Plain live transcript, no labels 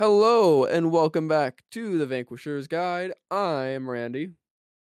Hello and welcome back to the Vanquisher's Guide. I'm Randy.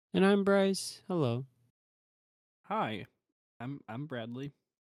 And I'm Bryce. Hello. Hi, I'm Bradley.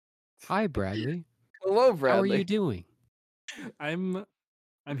 Hi, Bradley. Hello, How are you Bradley. doing? I'm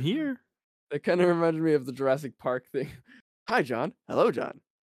I'm here. That kind of reminded me of the Jurassic Park thing. Hi, John. Hello, John.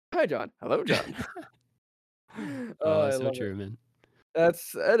 Hi, John. Hello, John. Oh, Oh, I so love it. true, man.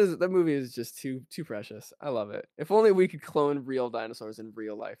 That movie is just too precious. I love it. If only we could clone real dinosaurs in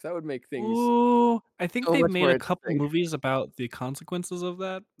real life. That would make things Ooh, I think so they've much made more a couple interesting. movies about the consequences of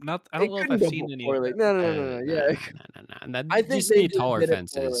that. Not I don't It know if couldn't I've go seen any of poorly. them. No, no, no, no, no. Nah, Yeah, nah, nah, nah, nah. That I you think just they need just taller did it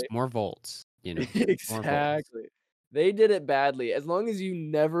fences, poorly. more volts, more volts. Exactly. They did it badly. As long as you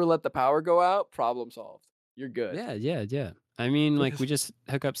never let the power go out, problem solved. You're good. Yeah, yeah, yeah. I mean, like, Because we just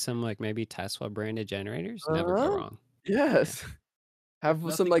hook up some, like, maybe Tesla branded generators, never go Uh-huh. wrong. Yeah. Yes. if Have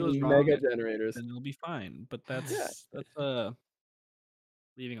some, nothing like, goes wrong, mega generators. then it'll be fine. But Yeah. that's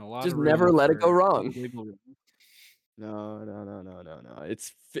leaving a lot Just of never room let it go for wrong. wiggle room. No, no, no, no, no, no.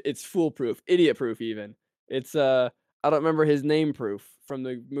 It's foolproof, idiot proof even. It's, I don't remember his name proof from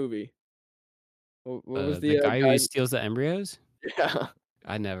the movie. What was The the, guy who guy steals the embryos? Yeah.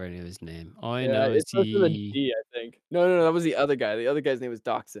 I never knew his name. All I Yeah, know it is starts with a he D, I think. No, no, no, that was the other guy. The other guy's name was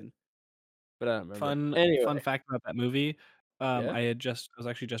Dachshund, but I don't remember. Anyway, Fun fact about that movie. yeah? I was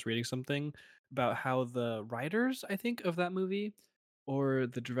actually just reading something about how the writers, I think, of that movie or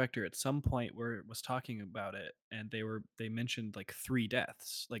the director at some point were was talking about it and they mentioned like three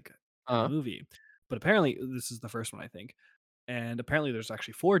deaths like in the Uh-huh. movie. But apparently this is the first one, I think. And apparently there's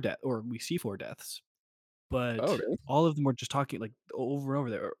actually four death or we see four deaths. Oh, But really? all of them were just talking like over and over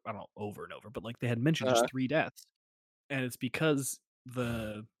there. Or, I don't know, over and over, but like they had mentioned just Uh-huh. three deaths. And it's because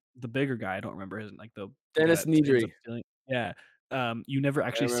the bigger guy, I don't remember his like the guy Dennis that ends up Nedry. stealing yeah, you never I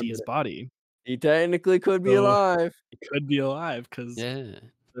actually see remembered his it. body, He technically could be so alive. he could be alive because yeah.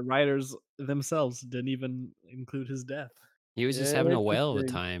 the writers themselves didn't even include his death. He was just having a whale of a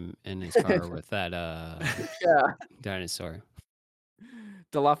Interesting. time in his car with that, Yeah. dinosaur.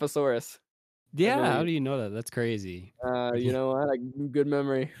 Dilophosaurus, I Yeah, how believe. do you know that? That's crazy. You know what? Good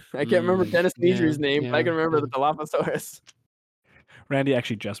memory. I can't remember Dennis Yeah, Nedry's name, but I yeah, can remember yeah. the Dilophosaurus. Randy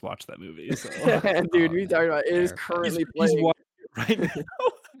actually just watched that movie, so Dude, Oh, we man, talking about it is fair, fair. currently he's playing. watching it right now.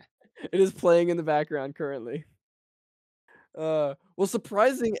 It is playing in the background currently. Well,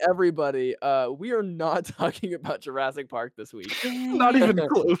 surprising everybody, we are not talking about Jurassic Park this week. Not Dang even it.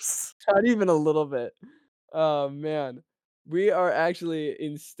 close. Not even a little bit. Oh, man. We are actually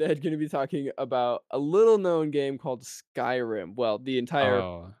instead gonna be talking about a little known game called Skyrim. Well, the entire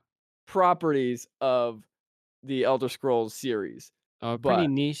Oh, properties of the Elder Scrolls series. oh, pretty But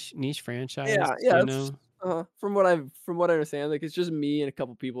niche franchise, yeah, yeah, you it's know? from what I understand, like, it's just me and a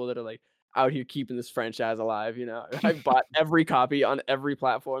couple people that are, like, out here keeping this franchise alive, you know? I've bought every copy on every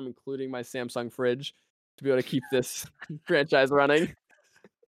platform, including my Samsung fridge, to be able to keep this franchise running.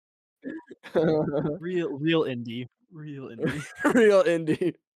 Real indie, real indie. Real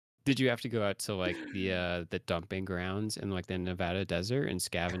indie. Did you have to go out to, like, the dumping grounds in, like, the Nevada desert and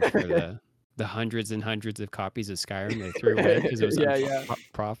scavenge for the hundreds and hundreds of copies of Skyrim they threw away because it was Yeah, yeah.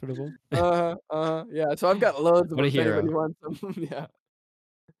 profitable? Uh-huh, uh-huh, yeah, so I've got loads of What them a if anybody hero. wants them, yeah.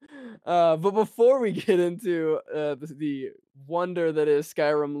 But before we get into, the wonder that is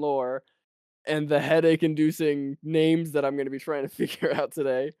Skyrim lore and the headache-inducing names that I'm gonna be trying to figure out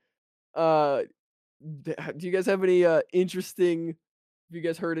today, uh, do you guys have any, interesting have you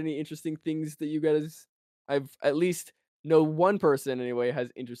guys heard any interesting things that you guys I've at least know one person anyway has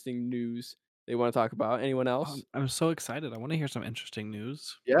interesting news they wanna talk about. Anyone else? I'm so excited. I wanna hear some interesting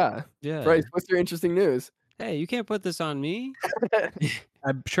news. Yeah. Bryce, Yeah. what's your interesting news? "Hey, you can't put this on me."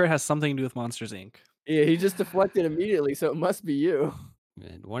 I'm sure it has something to do with Monsters, Inc. Yeah, he just deflected immediately, so it must be you.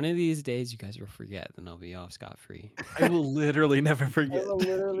 Man, one of these days you guys will forget, and I'll be off scot-free. I will literally never I forget. will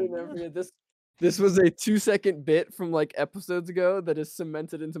literally never forget this. This was a 2-second bit from, like, episodes ago that is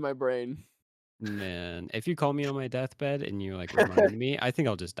cemented into my brain. Man, if you call me on my deathbed and you, like, remind me, I think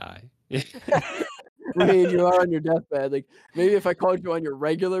I'll just die. I mean, you are on your deathbed, like, maybe if I called you on your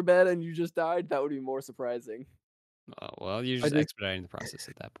regular bed and you just died, that would be more surprising. Oh, well, you're I just just expediting the process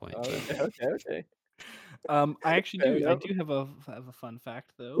at that point, but Okay, okay, okay. I actually Fair do. I enough. do have a fun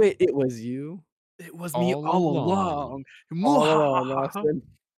fact though. Wait, it was you? It was me all all along. along. All along, Austin.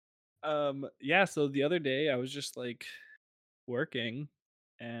 Yeah, so the other day I was just like working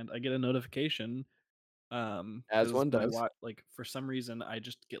and I get a notification As because one when I does. watch like for some reason I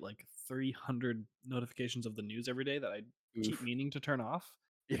just get like 300 notifications of the news every day that I keep Oof. meaning to turn off.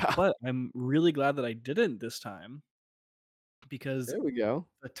 Yeah, But I'm really glad that I didn't this time because there we go.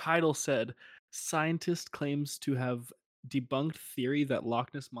 the title said, "Scientist claims to have debunked theory that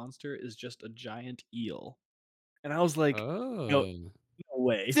Loch Ness monster is just a giant eel, and I was like, no, Oh. no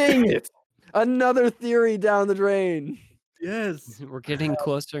way. Dang it! Another theory down the drain. Yes, We're getting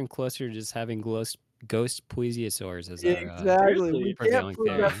closer and closer to just having ghost plesiosaurs as our Exactly. We seriously. can't prevailing prove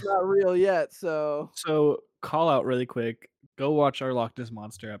theory. that's not real yet. So So, call out really quick. Go watch our Loch Ness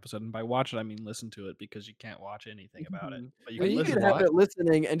monster episode, and by watch it I mean listen to it because you can't watch anything about it, Mhm. but you Well, can You you could could listen to have watch. it. it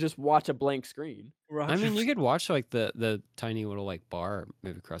listening and just watch a blank screen. I mean, you could watch like the tiny little like bar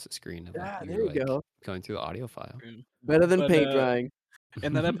move across the screen of like Yeah, there you're you like go. going through the audio file. Better than But paint drying.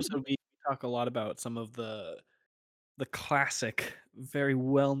 in that episode we talk a lot about some of the classic, very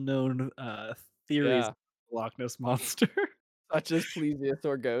well known theories Yeah. of the Loch Ness monster. Such as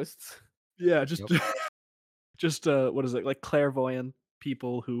plesiosaur ghosts. Yeah, Yep. just what is it, like clairvoyant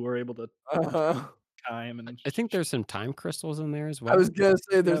people who are able to Uh-huh. time and I think there's some time crystals in there as I was well. gonna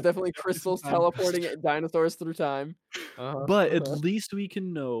say there's Yep, definitely definitely some crystals time teleporting crystals. dinosaurs through time. But at Uh-huh. least we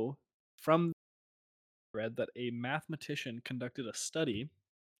can know from read that a mathematician conducted a study.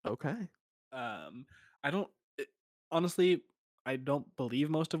 Okay. Um, I don't it, honestly, I don't believe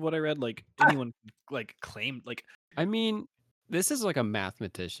most of what I read. Like anyone like claimed like I mean, this is like a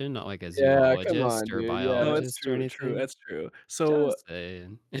mathematician, not like a Yeah, come on, zoologist or dude. no, Yeah. it's biologist or true, true, anything. it's true. So Just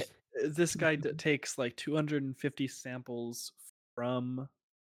saying. this guy takes like 250 samples from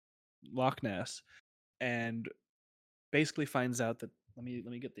Loch Ness and basically finds out that let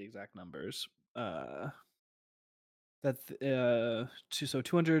me get the exact numbers. That so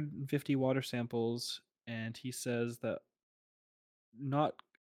 250 water samples, and he says that not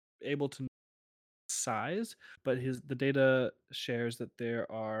able to know size, but the data shares that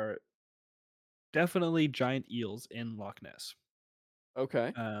there are definitely giant eels in Loch Ness.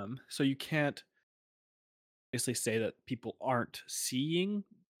 Okay. So you can't basically say that people aren't seeing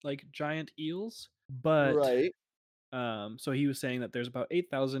like giant eels, but Right. so he was saying that there's about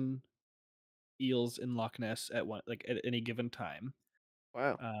 8,000 eels in Loch Ness at one like at any given time.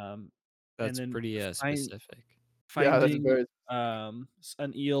 Wow. Um, and That's then pretty specific. Yeah, that's finding very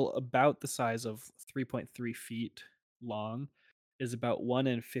an eel about the size of 3.3 feet long is about 1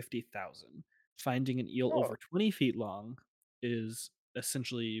 in 50,000. Finding an eel Oh. over 20 feet long is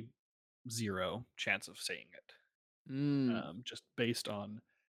essentially zero chance of seeing it. Mm. Just based on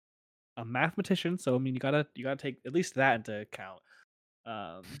a mathematician. So I mean, you gotta take at least that into account.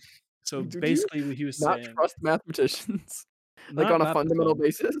 So Did you basically, what he was not saying, trust mathematicians? Like, not on a not this fundamental one.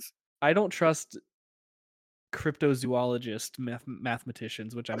 basis? I don't trust cryptozoologist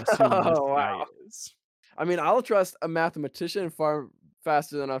mathematicians, which I'm assuming this Oh, guy wow. is. I mean, I'll trust a mathematician far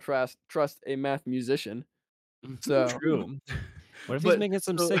faster than I'll trust a math musician. So, True. What if he's But making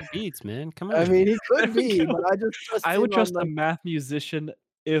some so sick beats, man? Come I on. mean, he there could we be, go. but I just trust I him would on, trust a like math musician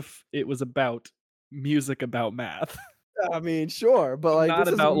if it was about music about math, I mean, sure, but, but like, not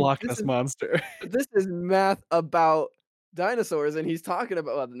about Loch Ness Monster. this is math about dinosaurs, and he's talking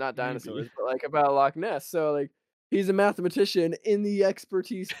about well, not Maybe. dinosaurs, but, like, about Loch Ness, so, like, he's a mathematician in the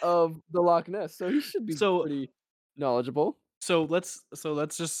expertise of the Loch Ness, so he should be So pretty knowledgeable.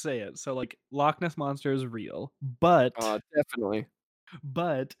 let's just say it. So like Loch Ness Monster is real, but Definitely.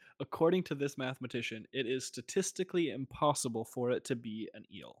 but according to this mathematician, it is statistically impossible for it to be an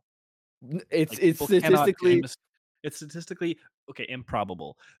eel. N it's Like it's people cannot statistically it's statistically okay,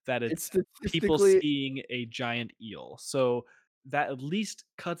 improbable that it's it's people statistically seeing a giant eel. So that at least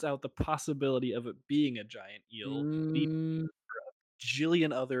cuts out the possibility of it being a giant eel. The mm,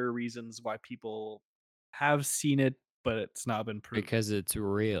 jillion other reasons why people have seen it, but it's not been proven. Because it's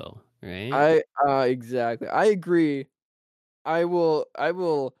real, right? exactly, I agree. I will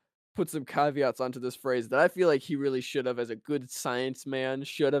put some caveats onto this phrase that I feel like he really should have, as a good science man,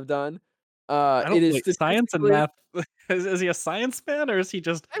 should have done. I It don't is wait, science and statistically math is he a science man or is he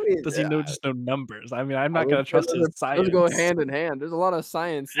just I mean, does he know just know numbers? I mean, I'm I not would gonna say trust his those go science. hand in hand. There's a lot of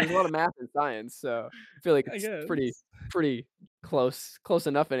science, there's a lot of math in science, so I feel like I it's pretty guess. pretty close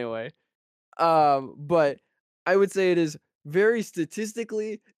enough anyway. But I would say it is very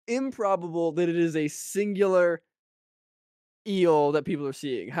statistically improbable that it is a singular eel that people are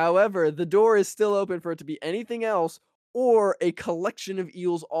seeing. However, the door is still open for it to be anything else or a collection of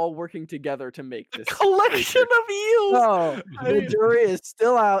eels all working together to make A this collection creature. of eels! So, the I jury is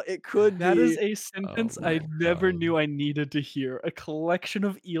still out. It could that is be a Oh sentence I my never god. knew I needed to hear. A collection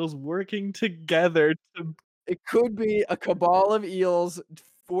of eels working together to a cabal of eels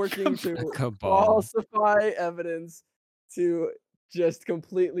working A to cabal. falsify evidence to just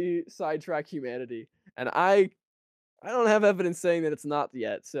completely sidetrack humanity. And I don't have evidence saying that it's not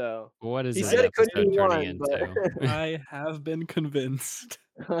yet, so What is he I this said it couldn't be episode turning one, but into? I have been convinced.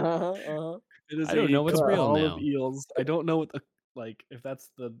 uh-huh, uh-huh. It is I don't a know what's real cabal of now. eels. I don't know what the like if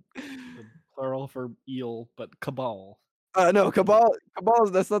that's the plural for eel, but cabal. No, Cabal. cabal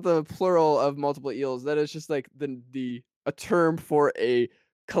is that's not the plural of multiple eels. That is just like the a term for a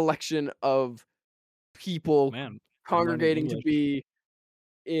collection of people Man, I'm learning congregating to English. be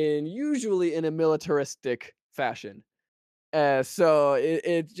usually in a militaristic fashion. So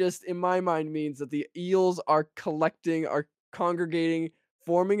it just in my mind means that the eels are congregating,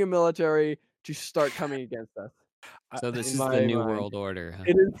 forming a military to start coming against us. I, So this In is the my new mind, world order, huh?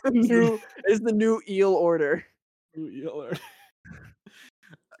 it is the it's the new it's the new eel order. new eel.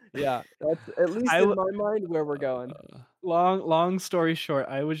 Yeah, that's at least I in w- my mind where we're going. Uh, long story short,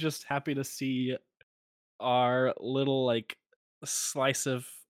 I was just happy to see our little like slice of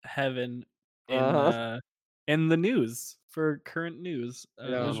heaven Uh-huh. in the news for current news,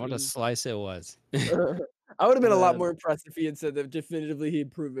 Yeah. man, which what a was slice it was. I would have been a lot the more impressed if he had said that definitively he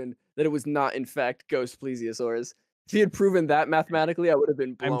had proven that it was not in fact ghost plesiosaurs. If he had proven that mathematically, I would have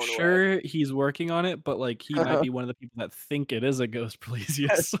been I'm blown away. sure he's working on it, but like he might be one of the people that think it is a ghost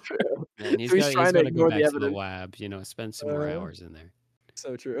That's Prometheus. true. Man, So he's he's trying to gotta go ignore the back to the evidence. lab, spend some more Uh, hours in there.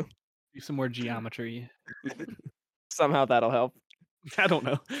 so true. Do some more geometry. Somehow that'll help. I don't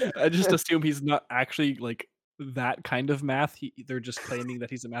know. I just assume he's not actually like that kind of math. They're just claiming that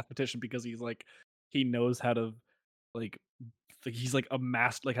he's a mathematician because he's like he knows how to like he's like a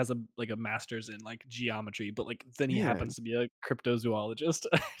master like has a master's in like geometry, but like then he Man, happens to be a cryptozoologist.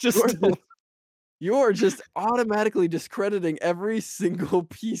 I you're just just don't. you're just automatically discrediting every single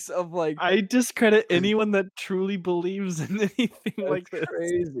piece of like I discredit anyone that truly believes in anything that's like this.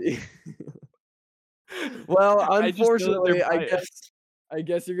 crazy. Well, I just know that they're unfortunately, biased. I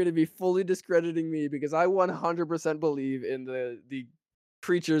guess you're gonna be fully discrediting me because I 100% believe in the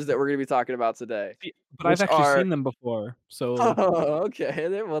creatures that we're gonna be talking about today, But I've which actually are seen them before, so oh, okay.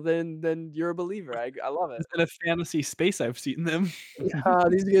 Then you're a believer. I love it. in a fantasy space, I've seen them.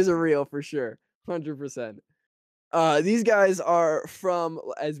 These guys are real for sure, 100%. These guys are from,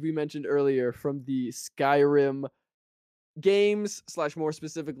 as we mentioned earlier, from the Skyrim games slash more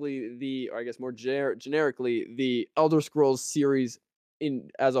specifically or I guess more generically the Elder Scrolls series in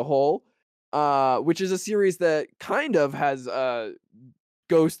as a whole, which is a series that kind of has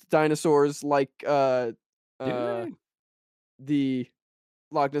ghost dinosaurs like Do uh they? the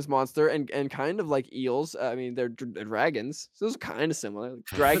Loch Ness monster and kind of like eels. I mean they're dragons, so those are kind of similar. Like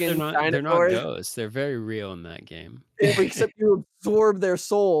But dragons, they're not dinosaurs, ghosts. They're very real in that game. except you absorb their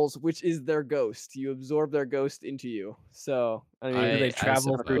souls, which is their ghost. You absorb their ghost into you. So I Do mean they I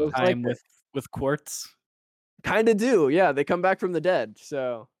travel through feels like suppose. time it. with quartz? Kinda do, yeah, they come back from the dead,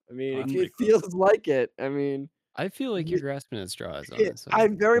 so, I mean, Oh, that's it pretty cool. feels like it, I mean, I feel like you're y grasping at straws on it this I one,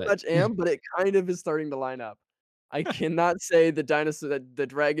 very but much am, but it kind of is starting to line up. I cannot say that the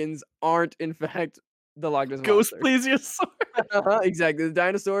dragons aren't in fact the Loch Ness Ghost monster. plesiosaur. Exactly, the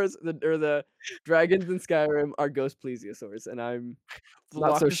dinosaurs, the dragons in Skyrim are ghost plesiosaurs, and I'm The not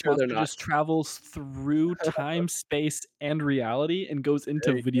Loch so Ness sure they're monster not. just travels through time, space, and reality, and goes There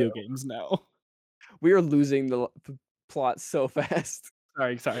into you video go. games now. We are losing the plot so fast.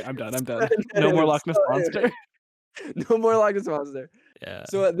 Sorry, I'm done. I'm So done. No more anyway Loch Ness monster. no more Loch Ness monster. yeah.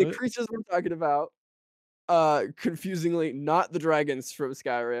 So, the creatures we're talking about, confusingly, not the dragons from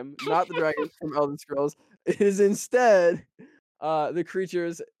Skyrim, not the dragons from Elder Scrolls. It is instead, the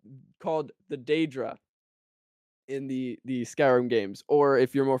creatures called the Daedra in the Skyrim games, or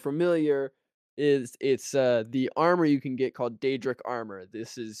if you're more familiar, it's the armor you can get called Daedric armor.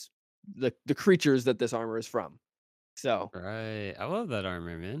 This is the creatures that this armor is from. So, Right. I love that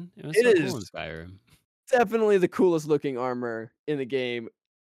armor, man. It was it so is cool in Skyrim. definitely the coolest looking armor in the game.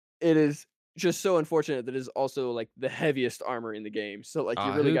 It is just so unfortunate that it is also, like, the heaviest armor in the game, so, like,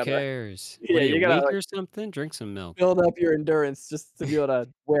 you Ah, really who gotta cares? yeah, What are you, you gotta, weak like, or something? Drink some milk. build up your endurance just to be able to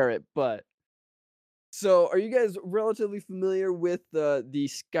wear it, but so, are you guys relatively familiar with the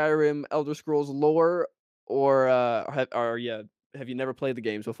Skyrim Elder Scrolls lore, or, have you never played the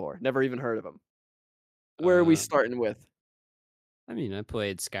games before? Never even heard of them? Where are we Um, starting with? I mean, I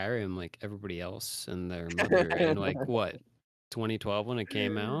played Skyrim like everybody else and their mother in like what, 2012 when it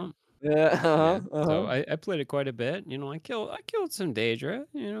came out. Yeah, Yeah. uh-huh, So uh-huh. I played it quite a bit. I killed some Daedra,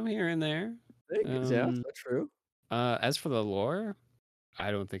 here and there. Yeah, Um, so true. as for the lore,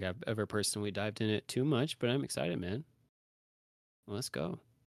 I don't think I've ever personally dived in it too much, but I'm excited, man. Let's go.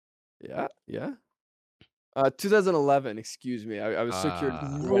 Yeah, yeah. 2011, excuse me. I was so curious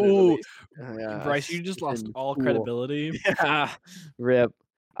when it Ooh, released. Yeah, Bryce, you just lost freaking all fool. credibility. Yeah, rip.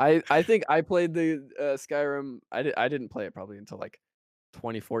 I think I played the, Skyrim I didn't play it probably until, like,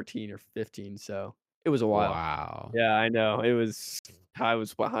 2014 or 15, so It was a while. Wow. Yeah, I know. I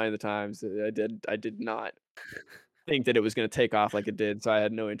was behind the times. I did not think that it was gonna take off like it did, so I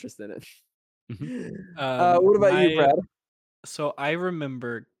had no interest in it. Mhm. What about you, My Brad? so I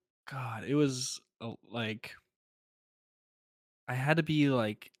remember, God, it was like I had to be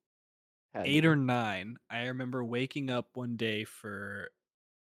like Had to 8 or be. 9. I remember waking up one day for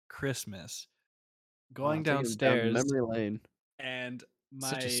Christmas, Wow, going taking him down downstairs, memory lane. and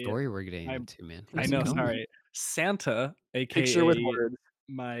Such a my story we're getting my into, man. I How's it know, going? sorry, Santa, Picture with aka words.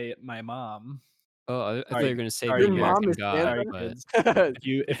 my mom. Oh, I thought you Sorry, were gonna say the Your sorry, kids. mom American is God, Sorry, Santa? but kids. If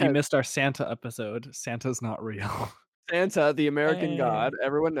you Yeah, missed our Santa episode, Santa's not real. Santa, the American Eh. God,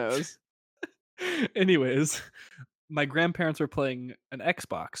 everyone knows. Anyways, my grandparents were playing an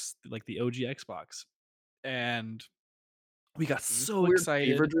Xbox, like the OG Xbox, and we got Is this so a weird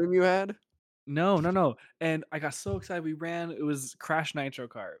fever excited. dream you had? No, no, no. And I got so excited. We ran. It was Crash Nitro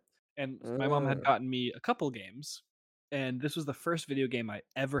Kart, and my mom had Uh, gotten me a couple games, and this was the first video game I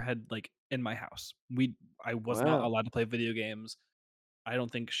ever had like in my house. I was not wow. allowed to play video games. I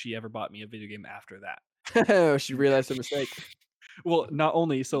don't think she ever bought me a video game after that. She realized her mistake. Well, not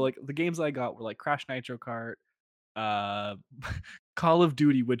only so like the games I got were like Crash Nitro Kart, uh, Call of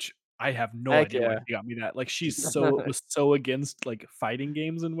Duty, which I have no Heck idea why yeah. she got me that. Like she's was so against like fighting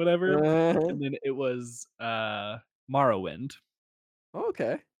games and whatever. Uh-huh. And then it was Morrowind.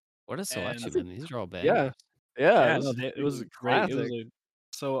 Okay. what a And selection, man. These are all Yeah. bangers. Yeah, yeah, this no, is it was freaking great. It was classic. a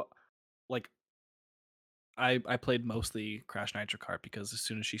so like I played mostly Crash Nitro Kart because as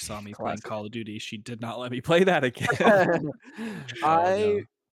soon as she saw me playing Classic. Call of Duty, she did not let me play that again. Oh, I no.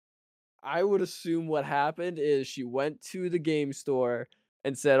 I would assume what happened is she went to the game store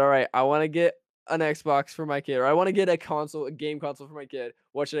and said, "All right, I want to get an Xbox for my kid, or I want to get a game console for my kid.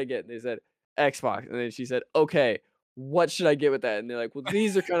 What should I get?" And they said Xbox, and then she said, "Okay, what should I get with that?" And they're like, "Well,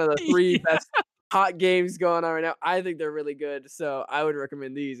 these are kind of the three Yeah. best hot games going on right now. I think they're really good, so I would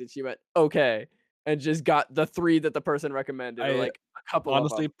recommend these." And she went, "Okay," and just got the three that the person recommended, or I like a couple of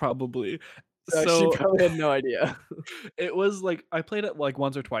honestly them. probably. So she So probably had no idea. it was like I played it like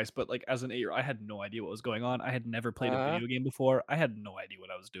once or twice, but like as an 8-year, I had no idea what was going on. I had never played a Uh-huh. video game before. I had no idea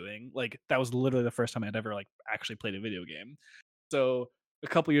what I was doing. Like that was literally the first time I'd ever like actually played a video game. So a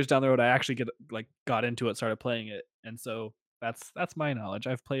couple years down the road, I actually got into it, started playing it, and so that's my knowledge.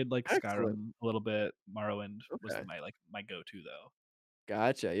 I've played like Excellent. Skyrim a little bit. Morrowind was Okay. my go-to though.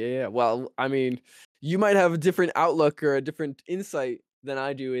 Gotcha. Yeah, yeah. Well, I mean, you might have a different outlook or a different insight than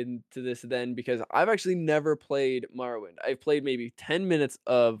I do into this then, because I've actually never played Morrowind. I've played maybe 10 minutes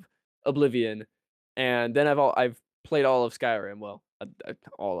of Oblivion, and then I've played all of Skyrim. Well,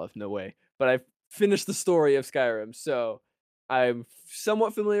 all of, no way. But I've finished the story of Skyrim. So I'm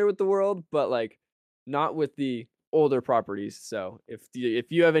somewhat familiar with the world, but like not with the older properties. So if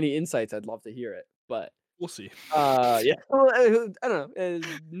you have any insights, I'd love to hear it. But We'll see. yeah. Well, I don't know,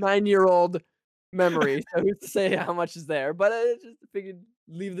 9-year-old memory, so who's to say how much is there, but I just figured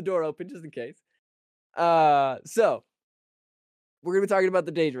leave the door open just in case. So we're gonna be talking about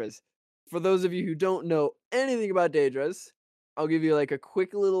the Daedras. For those of you who don't know anything about Daedras, I'll give you, like, a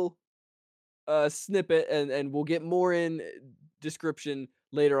quick little, snippet, and we'll get more in description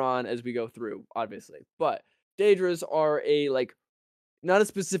later on as we go through, obviously. But Daedras are like, not a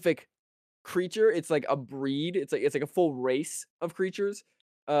specific creature. It's like a breed. It's like a full race of creatures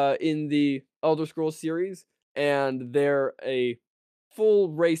in the Elder Scrolls series, and they're a full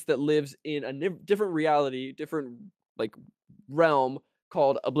race that lives in a different reality, different like realm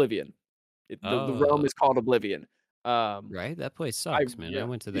called Oblivion. The realm Oh, is called Oblivion. Um, right? That place I sucks, man. I yeah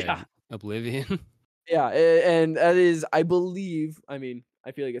went to there yeah in Oblivion. yeah, and that is, I believe. I mean,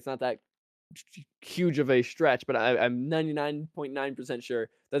 I feel like it's not that huge of a stretch, but I'm 99.9% sure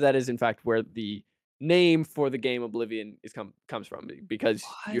that that is in fact where the name for the game Oblivion comes from, because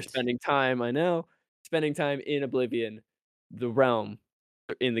you're What? spending time. I know, spending time in Oblivion, the realm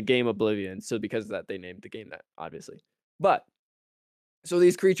in the game Oblivion. So because of that, they named the game that, obviously. But so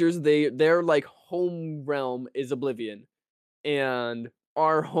these creatures, their like home realm is Oblivion, and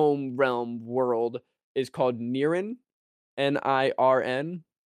our home realm world is called Niren, Nirn.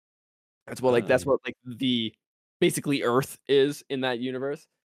 That's Oh, what, like, the basically Earth is in that universe.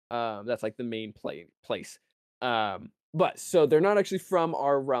 That's, like, the main place. But so they're not actually from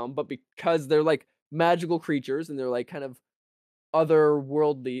our realm, but because they're, like, magical creatures and they're, like, kind of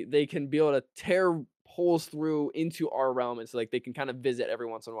otherworldly, they can be able to tear holes through into our realm, and so, like, they can kind of visit every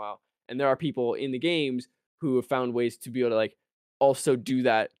once in a while. And there are people in the games who have found ways to be able to, like, also do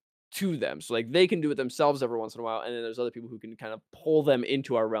that to them. So, like, they can do it themselves every once in a while, and then there's other people who can kind of pull them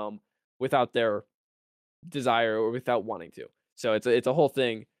into our realm without their desire or without wanting to. So it's a whole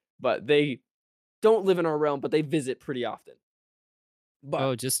thing, but they don't live in our realm, but they visit pretty often. But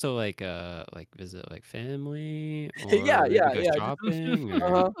Oh, just to like visit like family yeah, or maybe yeah, go yeah, shopping or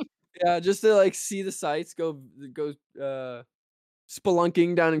uh-huh. Yeah, just to, like, see the sights, go,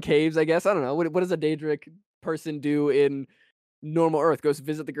 spelunking down in caves, I guess, I don't know. What does a Daedric person do in normal Earth? Goes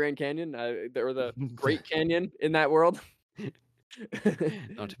visit the Grand Canyon, or the Great Canyon in that world?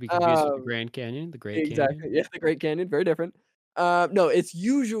 not to be confused with the Um Grand Canyon, the Great Exactly, Canyon. yeah, the Great Canyon, very different. No, it's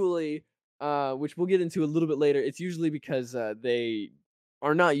usually, which we'll get into a little bit later, it's usually because, they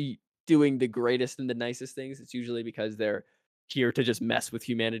are not doing the greatest and the nicest things, it's usually because they're here to just mess with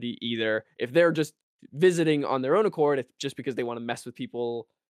humanity, either if they're just visiting on their own accord, it's just because they wanna mess with people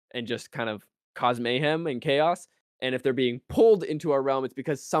and just kind of cause mayhem and chaos, and if they're being pulled into our realm, it's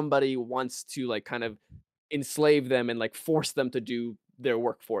because somebody wants to, like, kind of enslave them and, like, force them to do their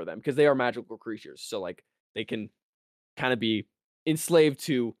work for them because they are magical creatures. So, like, they can kinda be enslaved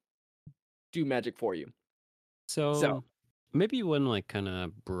to do magic for you. So So maybe one like kind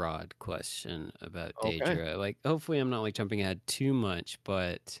of broad question about okay. Daedra. Like hopefully I'm not like jumping ahead too much,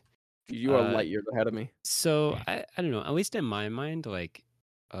 but You are uh light years ahead of me. so I don't know, at least in my mind, like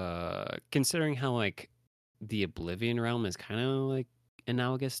considering how like the Oblivion realm is kind of like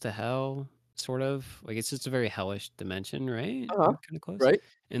analogous to hell, sort of. Like it's just a very hellish dimension, right? Uh-huh. I'm kind of close. Right?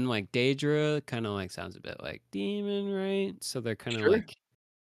 And like Daedra kind of like sounds a bit like demon, right? So they're kind of Sure. like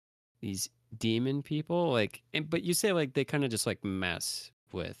these demon people, like but you say, like, they kinda just, like, mess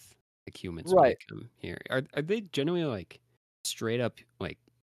with, like, humans when they Right. come here. Are they generally, like, straight up, like,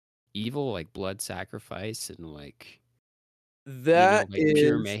 evil, like, blood sacrifice and, like, That like,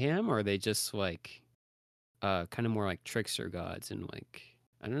 pure is mayhem, or are they just, like, kinda more like trickster gods and, like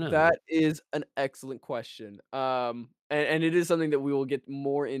I don't know. that is an excellent question. And it is something that we will get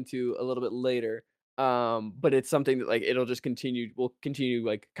more into a little bit later. But it's something that, like, we'll continue,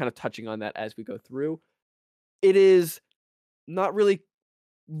 like, kind of touching on that as we go through. It is not really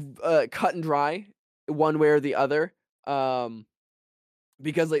cut and dry one way or the other. Um,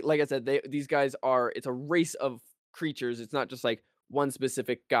 because like I said, these guys are it's a race of creatures. It's not just like one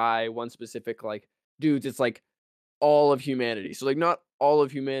specific guy, one specific like dudes. It's like all of humanity. So like not all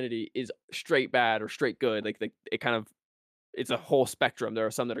of humanity is straight bad or straight good. Like it kind of it's a whole spectrum. There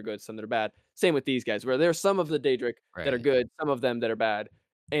are some that are good, some that are bad. Same with these guys, where there's some of the Daedric that are Right. good, some of them that are bad,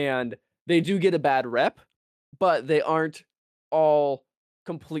 and they do get a bad rep, but they aren't all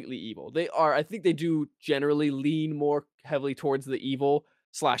completely evil. They are, I think, they do generally lean more heavily towards the evil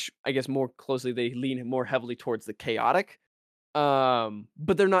slash, I guess, more closely they lean more heavily towards the chaotic.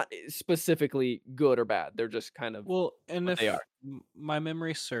 But they're not specifically good or bad. They're just kind of Well, and what they if are. my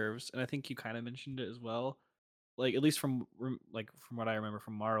memory serves, and I think you kind of mentioned it as well, like at least from what I remember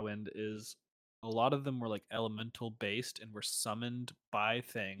from Morrowind, is a lot of them were like elemental based and were summoned by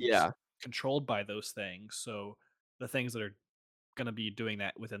things, Yeah. controlled by those things. So the things that are going to be doing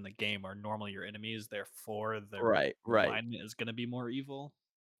that within the game are normally your enemies. Therefore, their Right. Right. alignment is going to be more evil.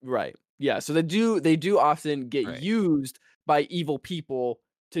 Right. Yeah, so they do often get Right. used by evil people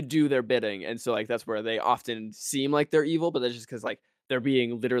to do their bidding, and so, like, that's where they often seem like they're evil, but that's just because like, they're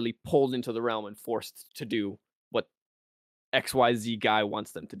being literally pulled into the realm and forced to do what XYZ guy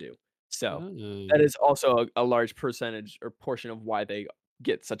wants them to do. So, that Oh, is also a large percentage or portion of why they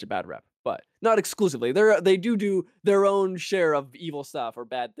get such a bad rep, but not exclusively. They do their own share of evil stuff or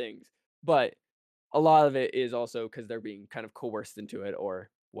bad things, but a lot of it is also because 'cause they're being kind of coerced into it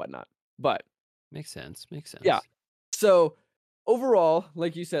or whatnot. But makes sense, makes yeah. sense. So, overall,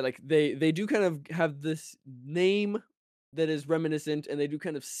 like you said, like, they do kind of have this name that is reminiscent, and they do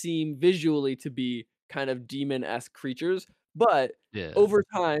kind of seem visually to be kind of demon-esque creatures, but Yeah. over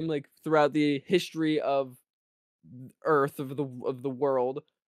time, like, throughout the history of Earth, of the world,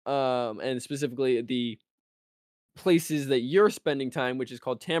 and specifically the places that you're spending time, which is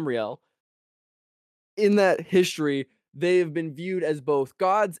called Tamriel, in that history, they have been viewed as both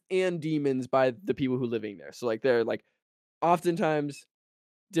gods and demons by the people who living there. So, like, they're, like, oftentimes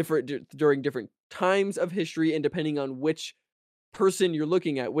different during different times of history, and depending on which person you're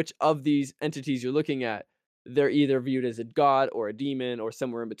looking at, which of these entities you're looking at, they're either viewed as a god or a demon or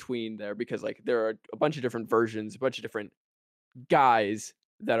somewhere in between there because, like, there are a bunch of different versions, a bunch of different guys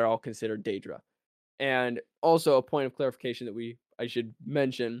that are all considered Daedra. And also a point of clarification that we I should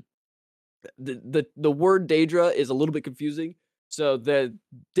mention, the word Daedra is a little bit confusing. So the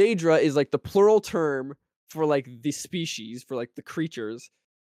Daedra is like the plural term for like the species, for like the creatures,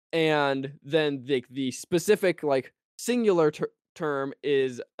 and then the specific like singular term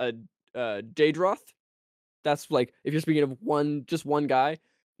is a Daedroth. That's like if you're speaking of just one guy.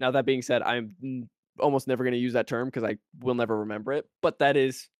 Now that being said, I'm almost never going to use that term because I will never remember it. But that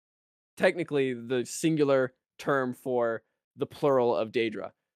is technically the singular term for the plural of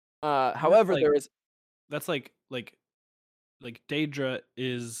Daedra. That's However, like there is that's like Daedra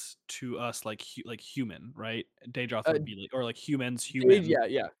is to us like human, right? Daedroth uh, would be like or like humans, human. yeah,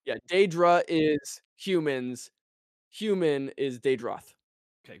 yeah, yeah. Daedra is humans. Human is Daedroth.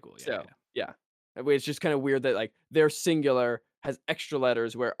 Okay, cool. Yeah, yeah, So yeah. yeah, it's just kind of weird that like their singular has extra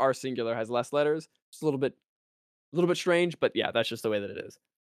letters where our singular has less letters. It's a little bit strange, but yeah, that's just the way that it is.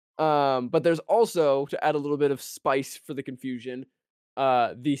 But there's also, to add a little bit of spice for the confusion,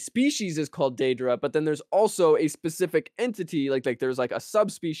 the species is called Daedra, but then there's also a specific entity, like there's like a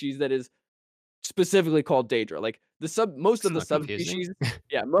subspecies that is specifically called Daedra. Like most of Isn't the that confusing? subspecies,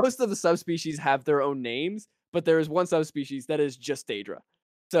 yeah, most of the subspecies have their own names, but there is one subspecies that is just Daedra.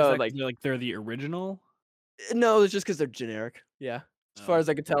 Is So that 'cause like, they're the original? no, it's just because they're generic. Yeah, as far Oh, as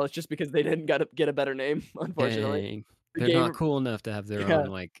I could tell, it's just because they didn't get a better name. Unfortunately, Dang. the They're not game, cool enough to have their yeah, own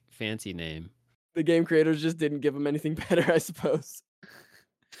like fancy name. the game creators just didn't give them anything better, I suppose.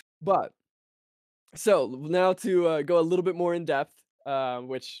 But so now to go a little bit more in depth,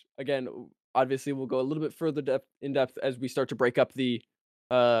 which again, obviously, we'll go a little bit further in depth as we start to break up the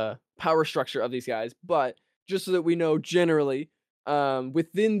power structure of these guys. But just so that we know generally,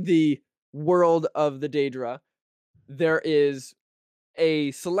 within the world of the Daedra, there is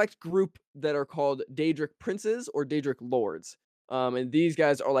a select group that are called Daedric princes or Daedric lords. And these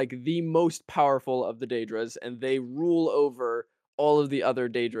guys are like the most powerful of the Daedras, and they rule over all of the other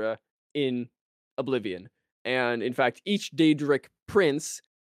Daedra in Oblivion. And in fact, each Daedric prince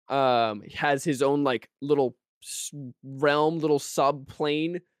has his own like little realm, little sub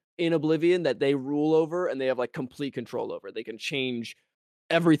plane in Oblivion that they rule over, and they have like complete control over. They can change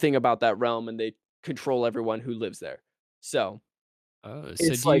everything about that realm, and they control everyone who lives there. So Oh,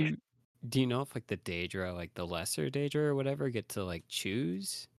 so it's like do you know if like the Daedra, like the lesser Daedra or whatever, get to like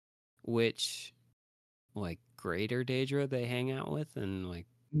choose which like greater Daedra they hang out with and like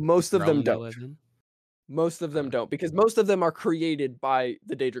most of them realm they don't. live in? Most of them Uh, don't because most of them are created by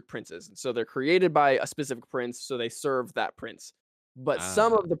the Daedric princes. And so they're created by a specific prince, so they serve that prince. But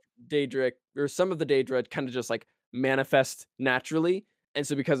some ah, of the Daedric or some of the Daedra kind of just like manifest naturally. And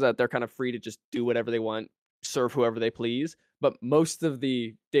so because of that, they're kind of free to just do whatever they want, serve whoever they please. But most of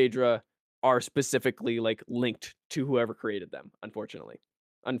the Daedra are specifically like linked to whoever created them, unfortunately.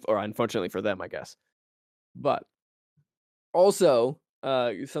 Or unfortunately for them, I guess. But also,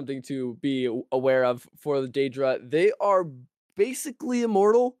 something to be aware of for the Daedra, they are basically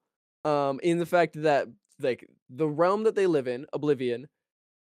immortal, in the fact that like the realm that they live in, Oblivion,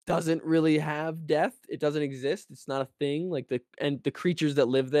 doesn't really have death. It doesn't exist. It's not a thing. Like the creatures that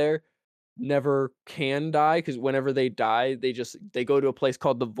live there never can die because whenever they die, they go to a place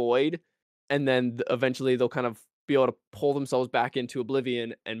called the Void, and then eventually they'll kind of be able to pull themselves back into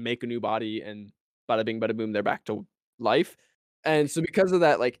Oblivion and make a new body, and bada bing, bada boom, they're back to life. And okay. so because of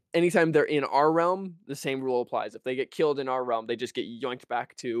that, like anytime they're in our realm, the same rule applies. If they get killed in our realm, they just get yoinked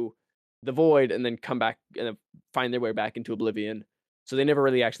back to the Void and then come back and then find their way back into Oblivion. So they never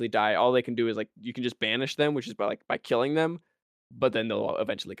really actually die. All they can do is like you can just banish them, which is by killing them, but then they'll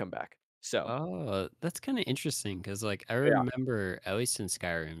eventually come back. So, oh, that's kind of interesting because like I yeah. remember at least in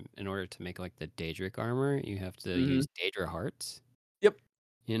Skyrim, in order to make like the Daedric armor, you have to Mhm. use Daedra hearts, Yep.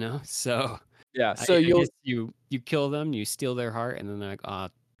 you know? So Yeah, I, so I you'll guess you kill them, you steal their heart, and then they're like, "Ah,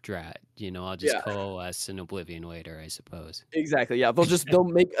 drat, I'll just yeah, coalesce in Oblivion later, I suppose." exactly, yeah, they'll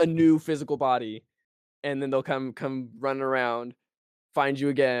make a new physical body, and then they'll come running around, find you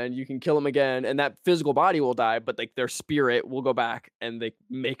again, you can kill them again, and that physical body will die, but, like, their spirit will go back, and they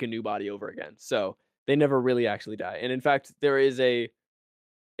make a new body over again, so they never really actually die, and in fact, there is a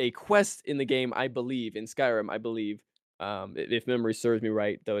quest in the game, I believe, in Skyrim, I believe, if memory serves me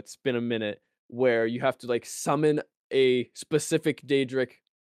right, though it's been a minute, where you have to, like, summon a specific Daedric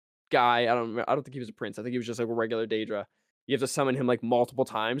guy. I don't think he was a prince. I think he was just like a regular Daedra. You have to summon him like multiple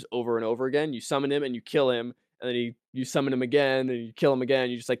times over and over again. You summon him and you kill him, and then you summon him again and you kill him again.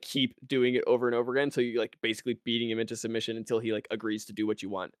 You just like keep doing it over and over again until you like basically beating him into submission until he like agrees to do what you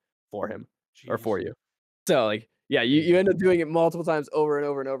want for him or Jeez. for you. So like yeah, you Dang. end up doing it multiple times over and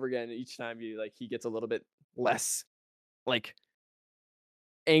over and over again. And each time you like he gets a little bit less like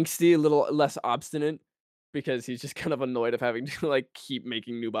angsty, a little less obstinate because he's just kind of annoyed of having to like keep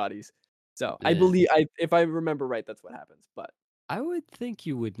making new bodies. So I Yeah. believe I if I remember right, that's what happens. But I would think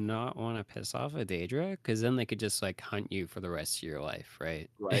you would not want to piss off a Daedra because then they could just like hunt you for the rest of your life, right?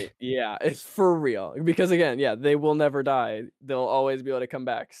 right, yeah, it's for real because again, yeah, they will never die. They'll always be able to come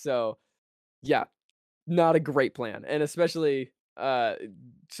back. So yeah, not a great plan, and especially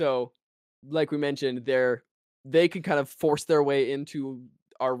so like we mentioned, they can kind of force their way into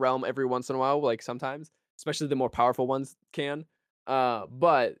our realm every once in a while, like sometimes, especially the more powerful ones can.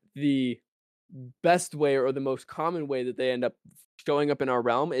 But the best way or the most common way that they end up showing up in our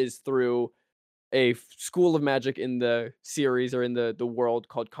realm is through school of magic in the series or in the world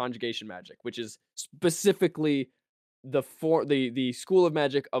called conjugation magic, which is specifically the school of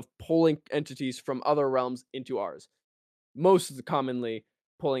magic of pulling entities from other realms into ours. Most commonly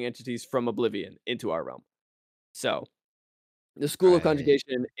pulling entities from oblivion into our realm. So the school of Right.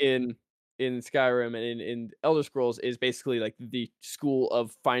 conjugation in Skyrim and in Elder Scrolls is basically like the school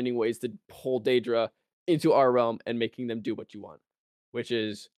of finding ways to pull Daedra into our realm and making them do what you want, which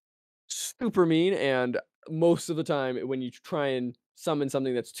is super mean. And most of the time, when you try and summon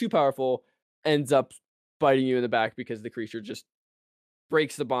something that's too powerful, ends up biting you in the back because the creature just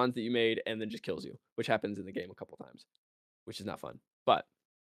breaks the bonds that you made and then just kills you, which happens in the game a couple times, which is not fun. But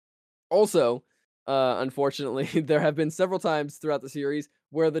also, unfortunately, there have been several times throughout the series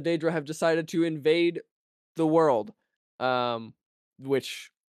where the Daedra have decided to invade the world, um, which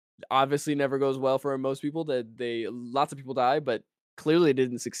obviously never goes well for most people. That they lots of people die, but clearly it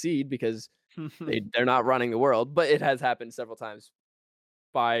didn't succeed because they're not running the world. But it has happened several times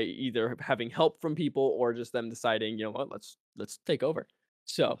by either having help from people or just them deciding, you know what, let's take over.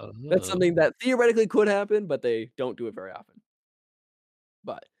 So that's Oh. something that theoretically could happen, but they don't do it very often.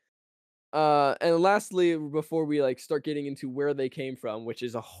 But and lastly, before we like start getting into where they came from, which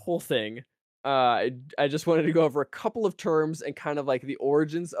is a whole thing, I just wanted to go over a couple of terms and kind of like the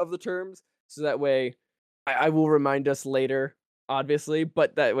origins of the terms, so that way I will remind us later, obviously,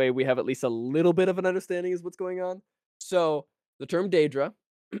 but that way we have at least a little bit of an understanding is what's going on. So the term Daedra,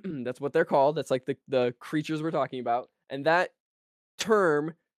 that's what they're called. That's like the creatures we're talking about, and that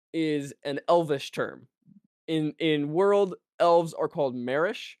term is an elvish term. In world, elves are called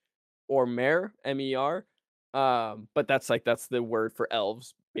Marish or Mer, M-E-R. But that's the word for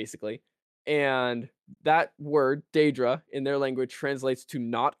elves, basically. And that word, Daedra, in their language translates to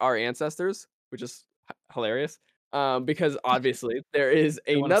not our ancestors, which is hilarious. Because obviously there is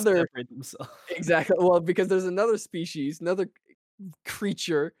They want to another separate themselves. exactly well, because there's another species, another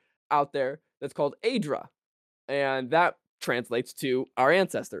creature out there that's called Aedra, and that translates to our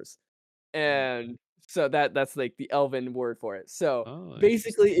ancestors. Mm. And so that's like the elven word for it. So Oh,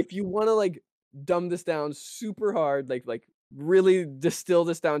 basically, interesting. if you want to like dumb this down super hard, like really distill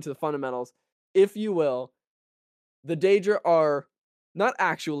this down to the fundamentals, if you will, the Daedra are not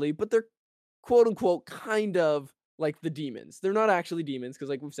actually, but they're quote unquote kind of like the demons. They're not actually demons because,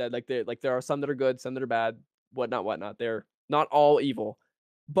 like we've said, like there are some that are good, some that are bad, whatnot, whatnot. They're not all evil,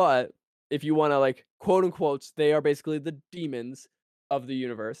 but if you want to like quote unquote, they are basically the demons of the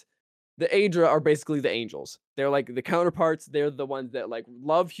universe. The Aedra are basically the angels. They're like the counterparts. They're the ones that like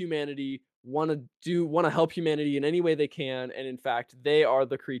love humanity, want to help humanity in any way they can, and in fact, they are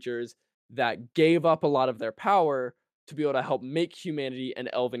the creatures that gave up a lot of their power to be able to help make humanity and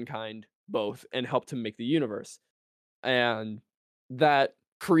elvenkind both and help to make the universe. And that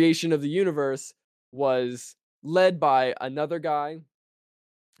creation of the universe was led by another guy,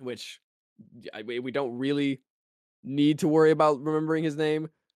 which we don't really need to worry about remembering his name,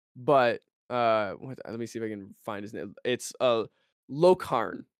 but let me see if I can find his name. It's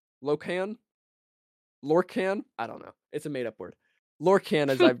Lokarn. Lokan? Lorcan? I don't know. It's a made up word. Lorcan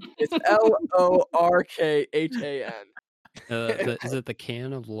it's Lorkhan. Is it the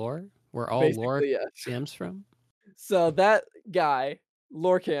can of lore where all lore Basically, yes. stems from? So that guy,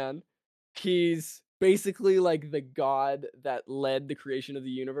 Lorcan, he's basically like the god that led the creation of the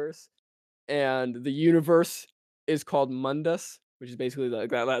universe. And the universe is called Mundus, which is basically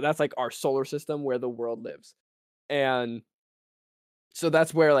that's like our solar system where the world lives. And so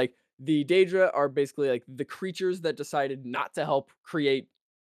that's where like the Daedra are basically like the creatures that decided not to help create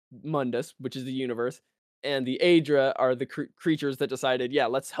Mundus, which is the universe, and the Aedra are the creatures that decided, yeah,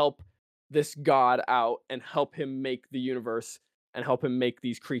 let's help this god out and help him make the universe and help him make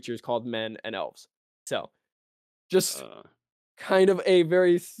these creatures called men and elves. So just Uh, kind of a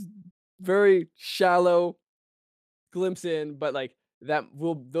very shallow glimpse in, but like that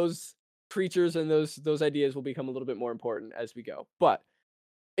will those creatures and those ideas will become a little bit more important as we go. But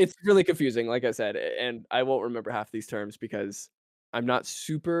it's really confusing, like I said, and I won't remember half these terms because I'm not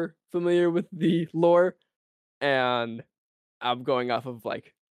super familiar with the lore, and I'm going off of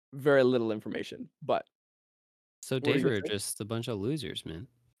like very little information. But so what were you Daedra are gonna just a bunch of losers, man.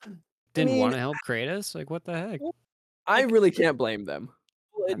 say? I Didn't mean, want to help Kratos? Like, what the heck? Well, I like, really can't blame them.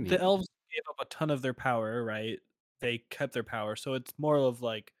 I the mean, elves gave up a ton of their power, right? They kept their power, so it's more of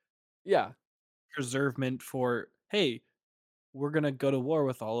like Yeah, preservement for, hey, we're gonna go to war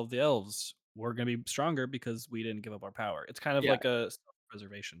with all of the elves. We're gonna be stronger because we didn't give up our power. It's kind of yeah, like a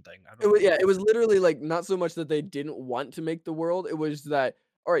self-preservation thing. I It don't was, know. yeah, it was literally like not so much that they didn't want to make the world. It was that,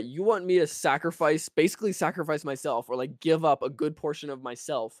 all right, you want me to basically sacrifice myself or like give up a good portion of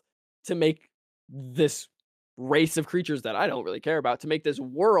myself to make this race of creatures that I don't really care about, to make this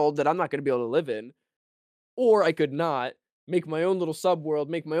world that I'm not going to be able to live in. Or I could not make my own little sub world,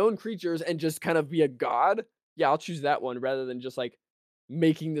 make my own creatures, and just kind of be a god. Yeah, I'll choose that one rather than just like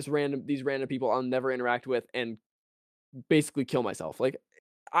making these random people I'll never interact with and basically kill myself. Like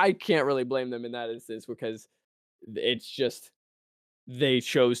I can't really blame them in that instance because it's just they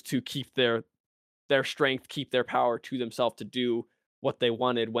chose to keep their strength, keep their power to themselves to do what they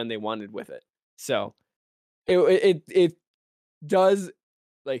wanted when they wanted with it. So it does,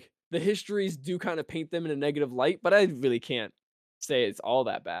 like, the histories do kind of paint them in a negative light, but I really can't say it's all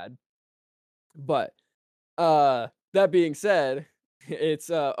that bad. But that being said, it's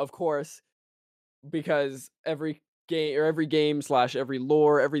of course, because every game slash every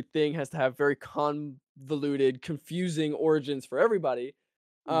lore, everything has to have very convoluted, confusing origins for everybody.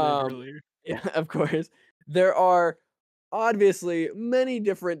 Um, Literally. yeah, of course, there are obviously many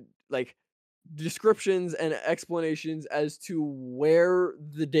different like descriptions and explanations as to where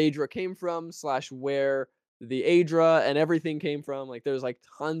the Daedra came from slash where the Aedra and everything came from. Like there's like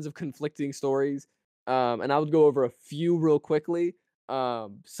tons of conflicting stories. And I would go over a few real quickly.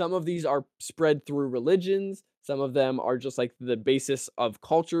 Some of these are spread through religions. Some of them are just like the basis of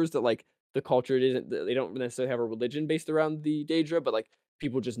cultures that like the culture isn't, they don't necessarily have a religion based around the Daedra, but like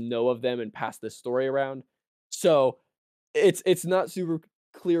people just know of them and pass this story around. So it's not super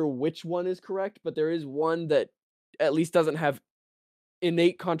clear which one is correct, but there is one that at least doesn't have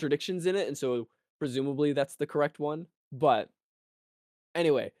innate contradictions in it, and so presumably that's the correct one. But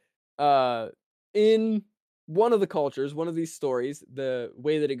anyway, uh, in one of the cultures, one of these stories, the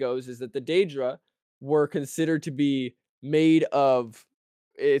way that it goes is that the Daedra were considered to be made of,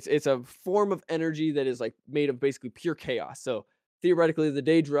 it's a form of energy that is like made of basically pure chaos. So theoretically, the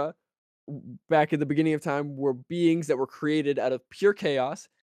Daedra back at the beginning of time were beings that were created out of pure chaos,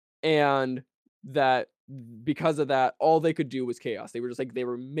 and that because of that, all they could do was chaos. They were just like they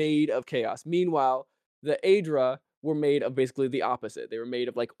were made of chaos. Meanwhile, the Aedra were made of basically the opposite. They were made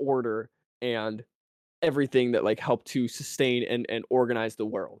of like order and everything that like helped to sustain and organize the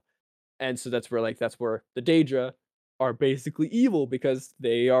world. And so that's where the Daedra are basically evil because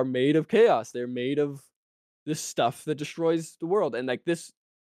they are made of chaos. They're made of this stuff that destroys the world. And like this,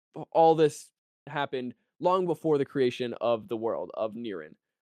 all this happened long before the creation of the world of Niran.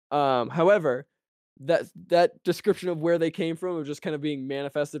 However, that description of where they came from, of just kind of being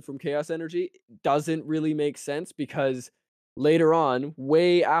manifested from chaos energy, doesn't really make sense because later on,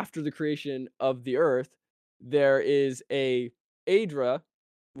 way after the creation of the earth, there is a Aedra,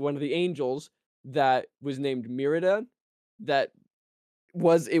 one of the angels that was named Mirida, that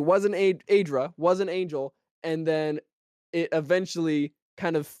was an Aedra, was an angel, and then it eventually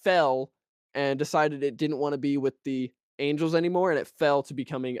kind of fell and decided it didn't want to be with the angels anymore, and it fell to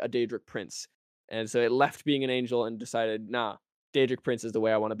becoming a Daedric prince. And so it left being an angel and decided, nah, Daedric prince is the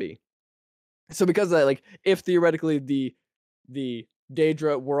way I want to be. So because of that, like if theoretically the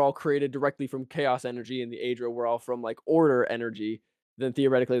Daedra were all created directly from chaos energy and the Aedra were all from like order energy, then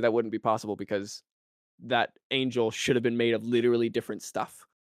theoretically that wouldn't be possible because that angel should have been made of literally different stuff.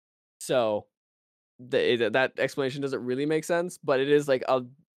 So that explanation doesn't really make sense, but it is like a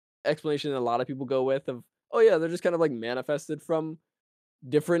explanation that a lot of people go with of, oh yeah, they're just kind of like manifested from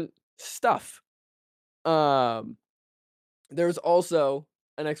different stuff. Um, there's also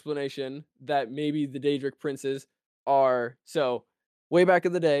an explanation that maybe the Daedric princes are so way back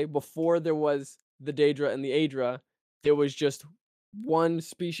in the day before there was the Daedra and the Aedra, there was just one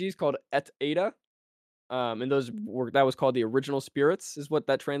species called Et Ada, and that was called the original spirits, is what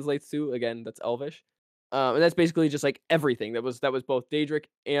that translates to. Again, that's Elvish, and that's basically just like everything that was both Daedric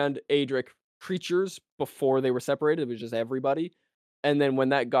and Aedric creatures before they were separated. It was just everybody, and then when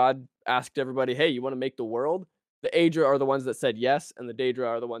that god asked everybody, "Hey, you want to make the world?" The Aedra are the ones that said yes, and the Daedra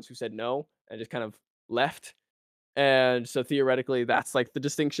are the ones who said no, and just kind of left. And so theoretically, that's like the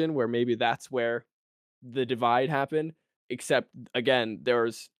distinction where maybe that's where the divide happened. Except again,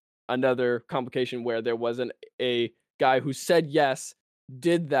 there's another complication where there wasn't a guy who said yes,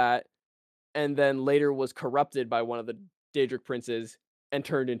 did that, and then later was corrupted by one of the Daedric princes and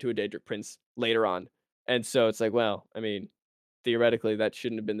turned into a Daedric prince later on. And so it's like, well, I mean, theoretically, that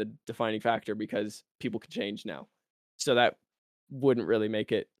shouldn't have been the defining factor because people can change now. So that wouldn't really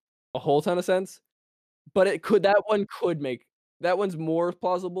make it a whole ton of sense. But that one's more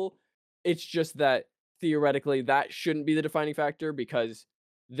plausible. It's just that theoretically that shouldn't be the defining factor because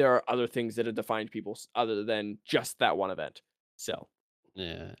there are other things that have defined people other than just that one event. So,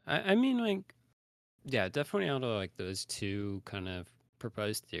 Yeah. I mean, like, yeah, definitely out of like those two kind of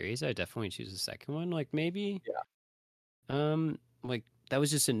proposed theories, I definitely choose the second one. Like maybe, Yeah. like that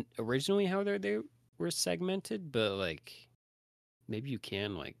was just originally how they were segmented, but like maybe you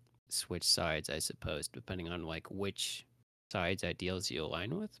can like switch sides, I suppose, depending on like which side's ideals you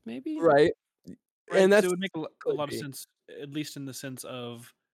align with. Maybe. Right. Right, And because it that's would make a could lot of be. sense, at least in the sense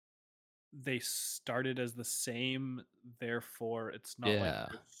of they started as the same, therefore it's not like Yeah.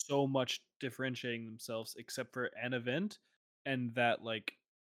 there's so much differentiating themselves except for an event, and that like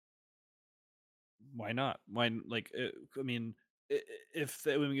why not? I mean, if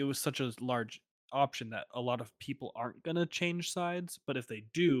I mean, it was such a large option that a lot of people aren't gonna change sides, but if they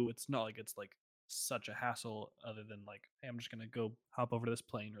do, it's not like it's like such a hassle other than like, hey, I'm just gonna go hop over to this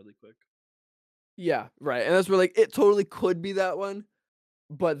plane really quick. Yeah, right. And that's where like it totally could be that one.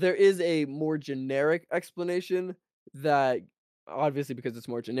 But there is a more generic explanation that obviously because it's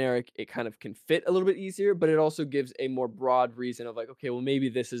more generic, it kind of can fit a little bit easier, but it also gives a more broad reason of like, okay, well, maybe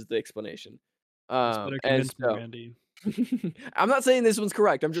this is the explanation. This better And convince me, so Randy. I'm not saying this one's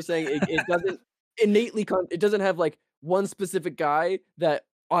correct. I'm just saying it doesn't it doesn't have like one specific guy that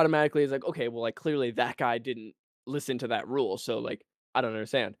automatically is like, okay, well, like clearly that guy didn't listen to that rule. So like, I don't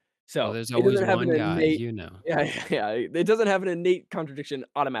understand. Well, So there's it always doesn't have an one guy, innate, you know. yeah, yeah, it doesn't have an innate contradiction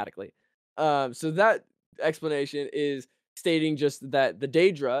automatically. So that explanation is stating just that the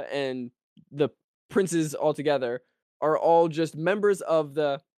Daedra and the princes altogether are all just members of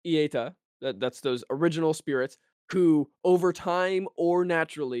the Ieta. That's those original spirits who over time or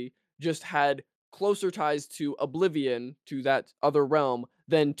naturally just had closer ties to oblivion, to that other realm,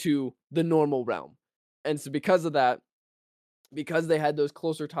 than to the normal realm. And so because of that, because they had those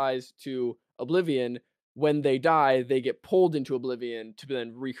closer ties to oblivion, when they die, they get pulled into oblivion to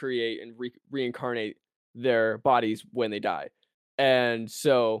then recreate and reincarnate their bodies when they die. And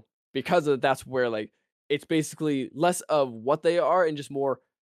so because of that's where like it's basically less of what they are and just more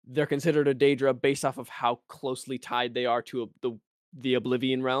they're considered a Daedra based off of how closely tied they are to the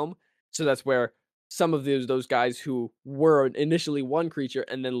oblivion realm. So that's where some of those guys who were initially one creature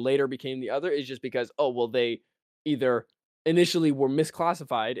and then later became the other is just because oh well they either initially were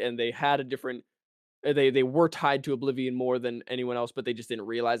misclassified and they had a different they were tied to oblivion more than anyone else, but they just didn't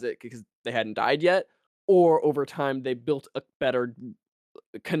realize it because they hadn't died yet. Or over time, they built a better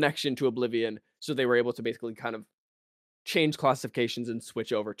connection to oblivion, so they were able to basically kind of change classifications and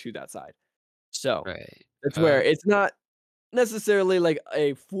switch over to that side. So Right. that's where it's not necessarily like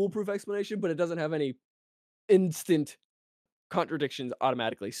a foolproof explanation, but it doesn't have any instant contradictions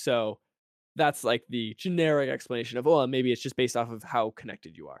automatically. So that's like the generic explanation of, oh, maybe it's just based off of how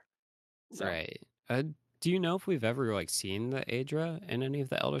connected you are. So, Right. Do you know if we've ever like seen the Aedra in any of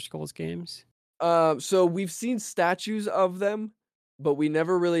the Elder Scrolls games? so we've seen statues of them, but we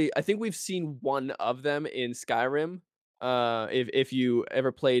never really. I think we've seen one of them in Skyrim. If you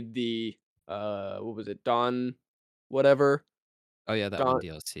ever played the what was it, Dawn, whatever, Oh yeah, that one Dawn,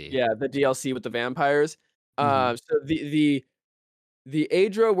 DLC. yeah, the DLC with the vampires. Mm-hmm. So the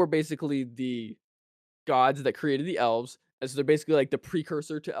Aedra were basically the gods that created the elves, and so they're basically like the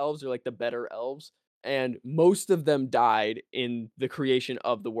precursor to elves, or like the better elves. And most of them died in the creation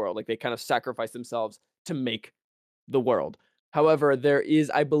of the world. Like they kind of sacrificed themselves to make the world. However, there is,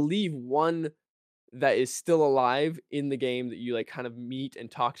 I believe, one that is still alive in the game that you like kind of meet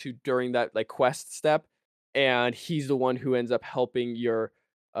and talk to during that like quest step, and he's the one who ends up helping your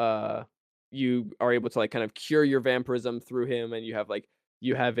uh you are able to like kind of cure your vampirism through him, and you have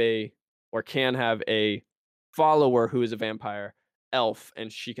a or can have a follower who is a vampire elf,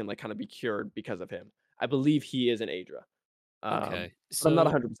 and she can like kind of be cured because of him. I believe he is an Aedra. Okay. But I'm not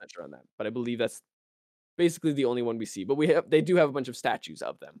So 100% sure on that, but I believe that's basically the only one we see. But they do have a bunch of statues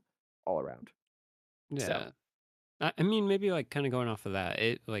of them all around. So, yeah. I mean maybe like kind of going off of that,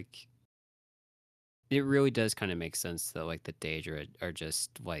 it really does kind of make sense that like the Daedra are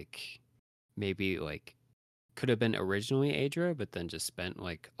just like maybe like could have been originally Aedra, but then just spent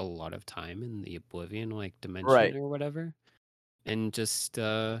like a lot of time in the Oblivion like dimension right. or whatever. And just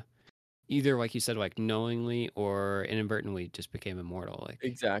either like you said, like knowingly or inadvertently just became immortal. Like maybe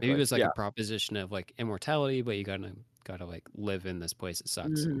it Exactly. was like Yeah. a proposition of like immortality, but you gotta like live in this place that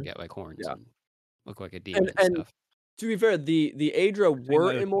sucks and Mhm. get like horns Yeah. and look like a demon And and stuff. to be fair, the Aedra You're saying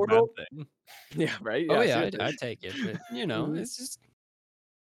were that is a bad immortal. thing. Yeah, right? Oh Yeah, yeah, seriously. I'd take it, but Mhm. it's just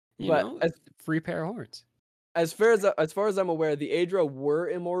But free pair of horns. as far as I'm aware, the Aedra were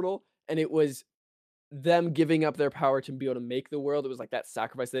immortal, and it was them giving up their power to be able to make the world. It was like that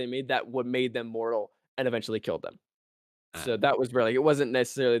sacrifice that they made that what made them mortal and eventually killed them. Uh, So that was really it wasn't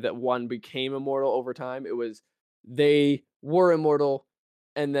necessarily that one became immortal over time. It was they were immortal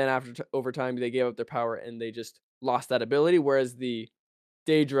and then over time they gave up their power and they just lost that ability. Whereas the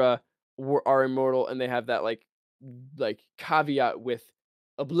Daedra are immortal and they have that like caveat with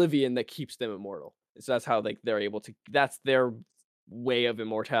oblivion that keeps them immortal. So that's how like they're able to. That's their way of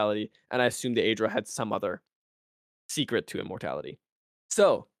immortality. And I assume the Aedra had some other secret to immortality.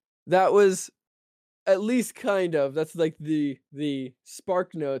 So that was at least kind of that's like the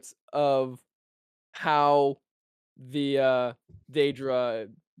spark notes of how the Daedra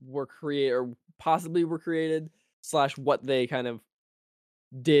were created or possibly were created slash what they kind of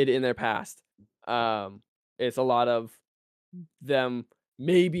did in their past. Um, it's a lot of them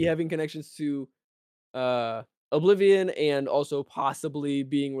maybe having connections to uh Oblivion and also possibly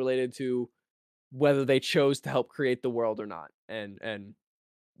being related to whether they chose to help create the world or not. And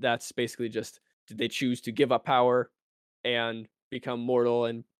that's basically just did they choose to give up power and become mortal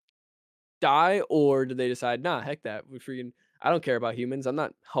and die, or did they decide, nah, heck that. We freaking I don't care about humans. I'm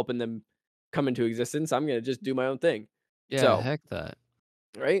not helping them come into existence. I'm gonna just do my own thing. Yeah, So, heck that.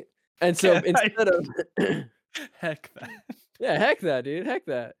 right? And so instead of Heck that. yeah, heck that, dude. Heck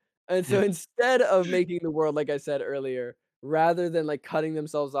that. And so instead of making the world, like I said earlier, rather than like cutting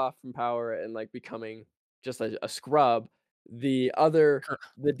themselves off from power and like becoming just a scrub, the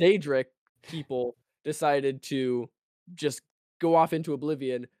Daedric people decided to just go off into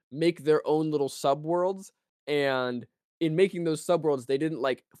oblivion, make their own little subworlds, and in making those subworlds, they didn't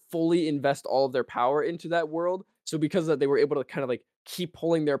like fully invest all of their power into that world. So because of that, they were able to kind of like keep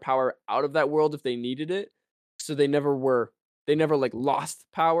pulling their power out of that world if they needed it. So they never like lost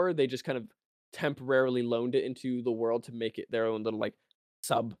power. They just kind of temporarily loaned it into the world to make it their own little like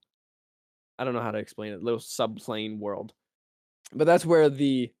sub. I don't know how to explain it. Little subplane world. But that's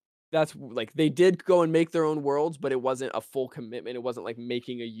like they did go and make their own worlds, but it wasn't a full commitment. It wasn't like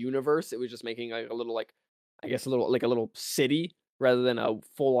making a universe. It was just making like a little like I guess a little city rather than a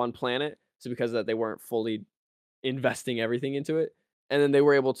full on planet. So because of that they weren't fully investing everything into it. And then they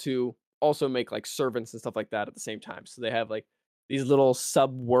were able to also make like servants and stuff like that at the same time. So they have like these little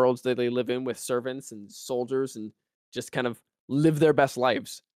sub worlds that they live in with servants and soldiers and just kind of live their best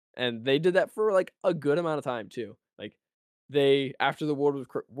lives. And they did that for like a good amount of time too. Like they after the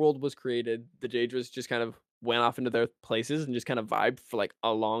world was created, the Daedras just kind of went off into their places and just kind of vibed for like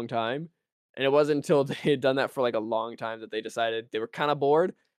a long time. And it wasn't until they had done that for like a long time that they decided they were kind of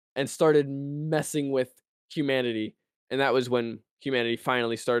bored and started messing with humanity. And that was when humanity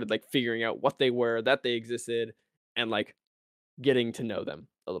finally started like figuring out what they were, that they existed, and like getting to know them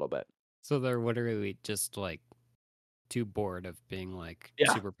a little bit. So they're literally just like too bored of being like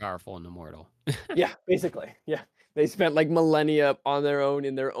Yeah. super powerful and immortal. Yeah, basically. Yeah. They spent like millennia on their own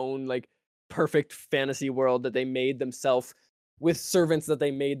in their own like perfect fantasy world that they made themselves with servants that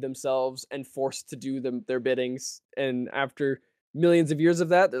they made themselves and forced to do their biddings. And after millions of years of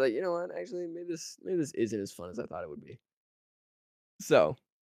that, they're like, you know what? Actually, maybe this isn't as fun as I thought it would be. So,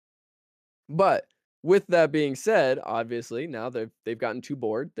 but with that being said, obviously now they've gotten too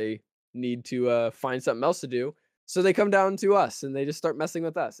bored. They need to find something else to do. So they come down to us and they just start messing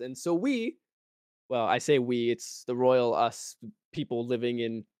with us. And so well, I say we, it's the royal us people living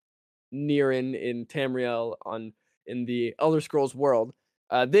in Niran in Tamriel on in the Elder Scrolls world.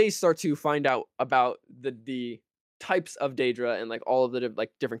 They start to find out about the types of Daedra and like all of the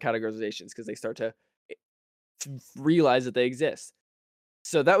like different categorizations because they start to realize that they exist.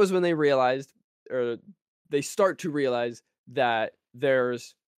 So that was when they realized, or they start to realize that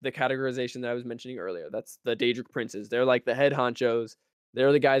there's the categorization that I was mentioning earlier. That's the Daedric princes. They're like the head honchos.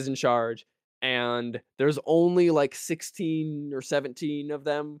 They're the guys in charge, and there's only like 16 or 17 of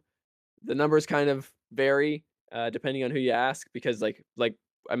them. The numbers kind of vary depending on who you ask, because like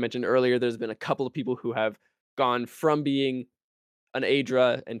I mentioned earlier, there's been a couple of people who have gone from being an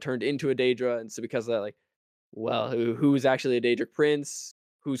Aedra and turned into a Daedra, and so because of that, like well, who's actually a Daedric prince?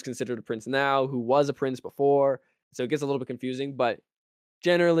 Who's considered a prince now? Who was a prince before? So it gets a little bit confusing, but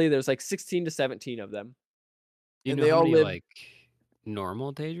generally there's like 16 to 17 of them, You and know they how all many live. like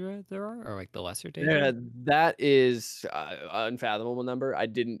normal Daedra there are, or like the lesser Yeah, Daedra? that is unfathomable number.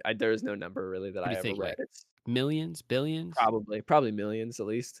 There is no number really that What do I you ever think? read. Like It's millions, billions? probably millions at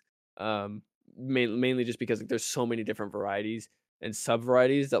least. Mainly just because like, there's so many different varieties and sub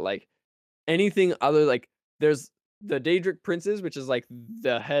varieties that like anything other like there's the Daedric princes, which is like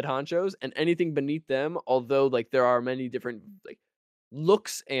the head honchos, and anything beneath them, although like there are many different like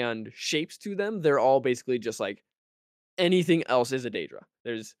looks and shapes to them, they're all basically just like anything else is a Daedra.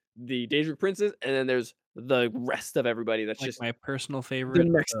 There's the Daedric princes, and then there's the rest of everybody that's Like just my personal the favorite,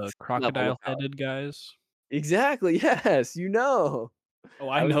 next the level of power. crocodile-headed guys. Exactly. Yes, you know. Oh,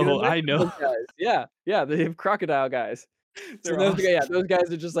 I I was gonna know, I mention know. those guys. Yeah, yeah, the crocodile guys. So They're those awesome. yeah, those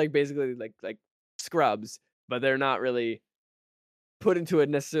guys are just like basically like scrubs, but they're not really put into a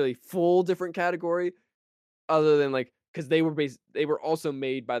necessarily full different category other than like because they were also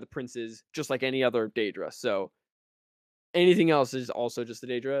made by the princes just like any other Daedra. So anything else is also just a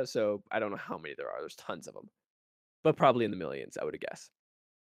Daedra. So I don't know how many there are. There's tons of them, but probably in the millions, I would guess.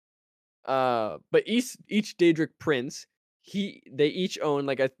 But each Daedric prince, they each own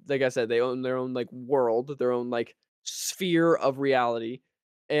like I said, they own their own like world, their own like sphere of reality,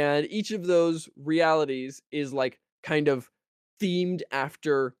 and each of those realities is like kind of themed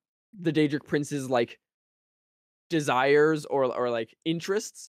after the Daedric prince's like desires or like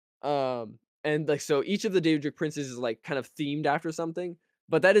interests. And like so each of the Daedric princes is like kind of themed after something,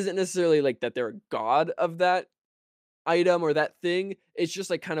 but that isn't necessarily like that they're a god of that item or that thing. It's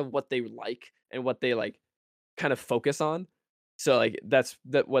just like kind of what they like and what they like kind of focus on. So like that's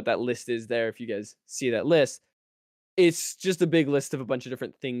what that list is there. If you guys see that list, it's just a big list of a bunch of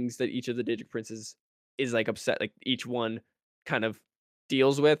different things that each of the Digic Princes is like upset, like each one kind of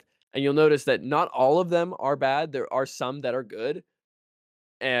deals with. And you'll notice that not all of them are bad. There are some that are good.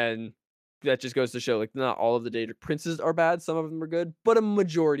 And that just goes to show like not all of the Daedric princes are bad. Some of them are good, but a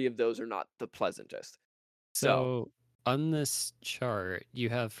majority of those are not the pleasantest. So So on this chart, you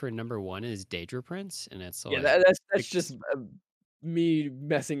have for number one is Daedra Prince, and it's yeah, like that's just six. me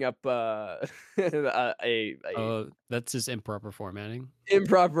messing up a Oh, that's just improper formatting.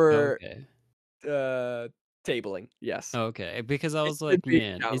 improper Okay. uh tabling. Yes, Okay, because I it was should like, be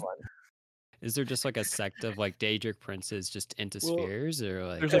man, down one. is there just like a sect of like Daedric princes just into Well, spheres or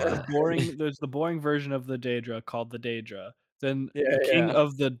like there's like the what? boring there's the boring version of the Daedra called the Daedra. Then Yeah, the king yeah.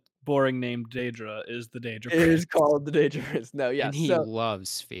 of the boring named Daedra is the Daedra It is Prince. called the Dangerous. No, And yes. he So loves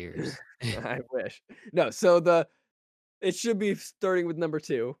spheres. I wish. No, so it should be starting with number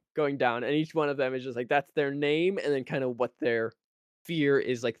 2, going down, and each one of them is just like that's their name and then kind of what their fear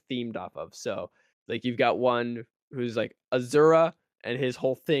is like themed off of. So, like you've got one who's like Azura, and his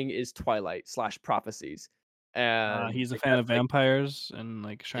whole thing is Twilight/prophecies. And He's a like fan that's of like vampires and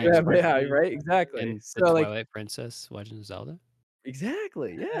like shrines yeah, of yeah, beauty. right, exactly. And the So like Twilight Princess, Legend of Zelda.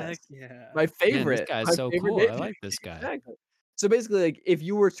 exactly, yes. Heck yeah. Man, this guy's My so favorite cool. I Daedric, like this guy. exactly. So basically, like, if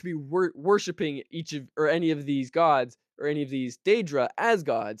you were to be worshiping each of or any of these gods or any of these Daedra as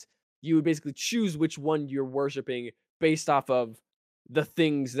gods, you would basically choose which one you're worshiping based off of the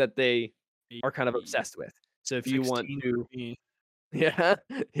things that they are kind of Hey, obsessed with. So if you want 16 for to me. yeah,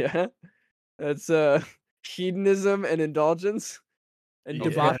 yeah, that's, hedonism and indulgence and Oh,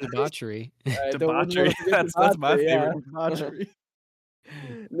 Yeah. debauchery. I don't wouldn't Debauchery. wanna forget That's my debauchery, favorite, yeah. debauchery.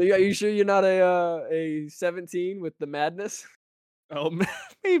 Are you sure you're not a 17 with the madness? Oh,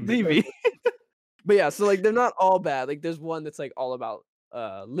 The maybe. But yeah, so like they're not all bad. Like there's one that's like all about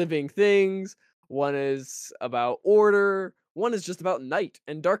living things, one is about order, one is just about night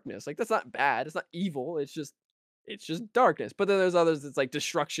and darkness. Like that's not bad. It's not evil. It's just darkness. But then there's others that's like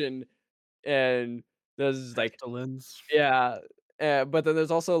destruction and there's like Pestilence. yeah, but then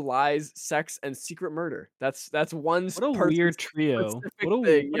there's also lies, sex, and secret murder. That's one What a person's weird trio. specific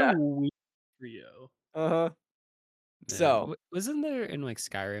thing. What a Yeah. weird trio. Uh-huh. Man, So, wasn't there in like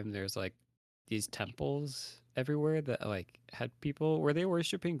Skyrim? There's like these temples everywhere that like had people. Were they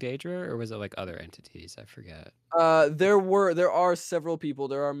worshiping Daedra or was it like other entities? I forget. there are several people,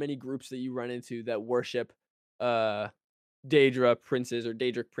 there are many groups that you run into that worship, uh, Daedra princes or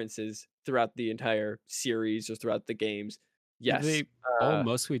Daedric princes throughout the entire series or throughout the games. Did Yes. they all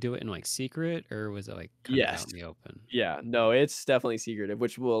mostly do it in like secret or was it like kind of Yes. out in the open? Yeah, no, it's definitely secretive,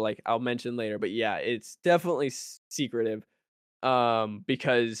 which I'll mention later, but yeah, it's definitely secretive.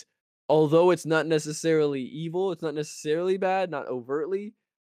 Because although it's not necessarily evil, it's not necessarily bad, not overtly.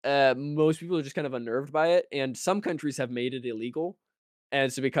 Most people are just kind of unnerved by it, and some countries have made it illegal,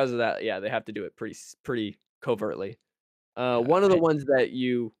 and so because of that, yeah, they have to do it pretty covertly. Yeah, One of the ones that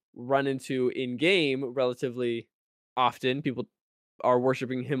you run into in game relatively often, people are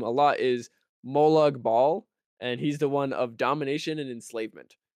worshiping him a lot, is Molag Bal, and he's the one of domination and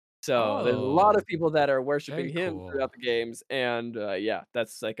enslavement. So there's a lot of Oh, people that are worshiping very him cool. throughout the games, and yeah,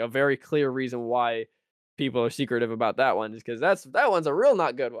 that's like a very clear reason why people are secretive about that one, is because that one's a real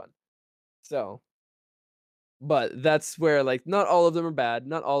not good one. So, but that's where like not all of them are bad,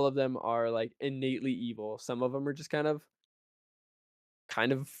 not all of them are like innately evil. Some of them are just kind of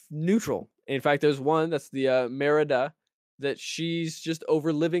neutral. In fact, there's one that's the Merida that she's just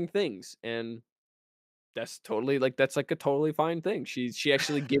over living things, and that's like a totally fine thing. She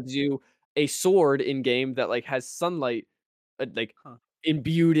actually gives you a sword in game that like has sunlight like Huh.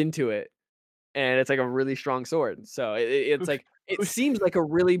 imbued into it, and it's like a really strong sword. So it's like it seems like a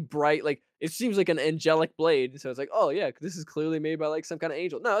really bright, like, it seems like an angelic blade, so it's like, "Oh, yeah, this is clearly made by, like, some kinda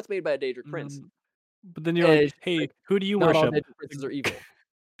angel." No, it's made by a Daedric prince. Mm, but then you're And like, it's just "Hey, like, who do you not all worship? Daedric princes The are evil.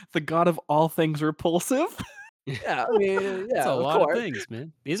 the god of all things repulsive?" Yeah, I mean, That's yeah, a of lot of course. things,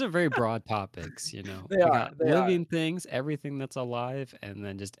 man. These are very broad topics, They We are, got they are. living things, everything that's alive, and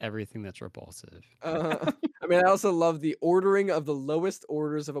then just everything that's repulsive. I mean, I also love the ordering of the lowest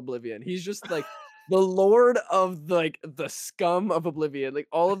orders of Oblivion. He's just, like, the lord of, like, the scum of Oblivion, like,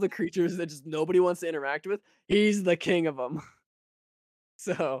 all of the creatures that just nobody wants to interact with, he's the king of them.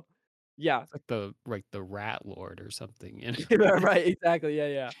 So, yeah. It's like the rat lord or something, Right, exactly, yeah,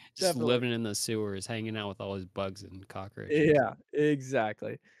 yeah, Just definitely. living in the sewers, hanging out with all his bugs and cockroaches. Yeah,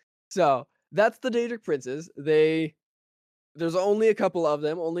 exactly. So, that's the Daedric princes. There's only a couple of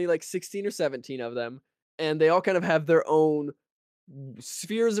them, only, like, 16 or 17 of them, and they all kind of have their own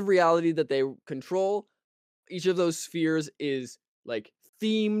spheres of reality that they control. Each of those spheres is, like,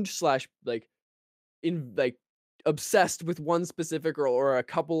 themed slash, like, in like obsessed with one specific or a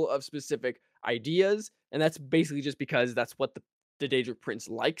couple of specific ideas, and that's basically just because that's what the Daedric Prince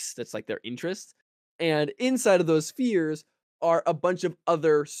likes. That's like their interest. And inside of those spheres are a bunch of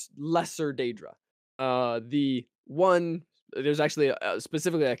other lesser Daedra. The one there's actually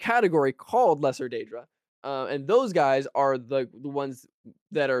specifically a category called Lesser Daedra, and those guys are the ones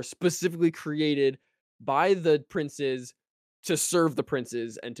that are specifically created by the princes to serve the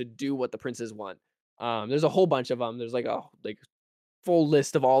princes and to do what the princes want. There's a whole bunch of them. There's like a full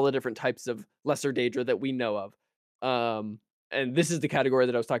list of all the different types of lesser Daedra that we know of. Um, and this is the category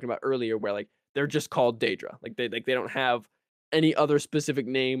that I was talking about earlier, where like they're just called Daedra. Like they don't have any other specific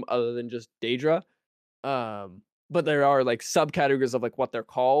name other than just Daedra. But there are like subcategories of like what they're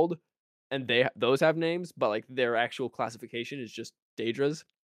called, and those have names, but like their actual classification is just Daedras.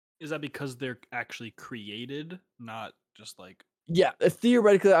 Is that because they're actually created, not just like Yeah,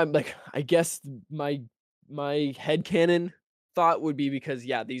 theoretically, I'm like, I guess my headcanon thought would be because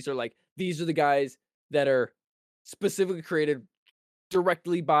yeah, these are the guys that are specifically created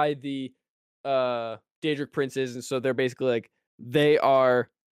directly by the Daedric princes, and so they're basically like they are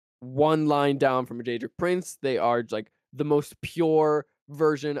one line down from a Daedric prince. They are like the most pure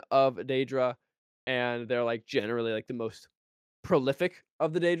version of a Daedra, and they're like generally like the most prolific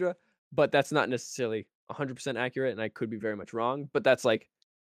of the Daedra, but that's not necessarily 100% accurate, and I could be very much wrong. But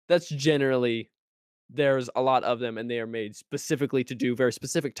that's generally there's a lot of them, and they are made specifically to do very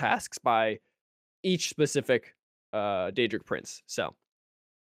specific tasks by each specific Daedric prince. So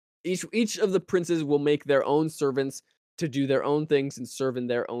each of the princes will make their own servants to do their own things and serve in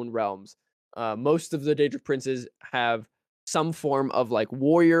their own realms. Most of the Daedric princes have some form of like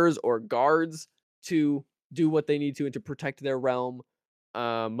warriors or guards to do what they need to and to protect their realm.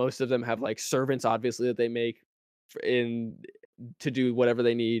 Most of them have like servants, obviously, that they make in to do whatever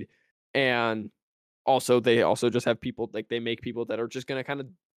they need, and also they also just have people like they make people that are just gonna kind of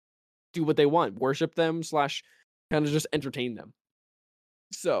do what they want, worship them slash kind of just entertain them.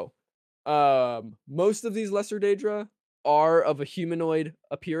 So, most of these lesser Daedra are of a humanoid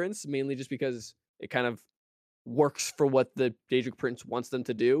appearance, mainly just because it kind of works for what the Daedric Prince wants them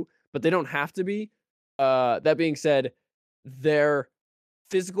to do, but they don't have to be. That being said, their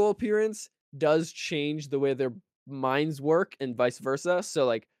physical appearance does change the way their minds work and vice versa. So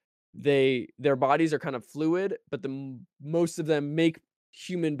like their bodies are kind of fluid, but most of them make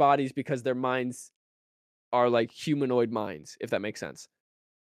human bodies because their minds are like humanoid minds, if that makes sense.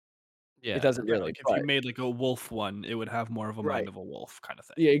 It Yeah. doesn't yeah, really, like if you but made like a wolf one, it would have more of a mind right. of a wolf kind of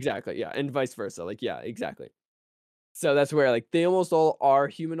thing. Yeah, exactly. Yeah, and vice versa. Like, yeah, exactly. So that's where like they almost all are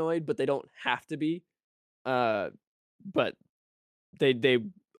humanoid, but they don't have to be. Uh, but they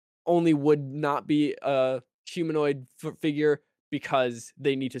only would not be a humanoid figure because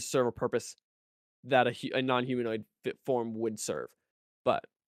they need to serve a purpose that a non-humanoid form would serve. But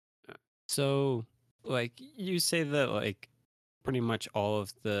So, like, you say that, like, pretty much all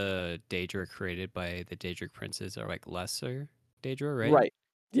of the Daedra created by the Daedric princes are, like, lesser Daedra, right? right.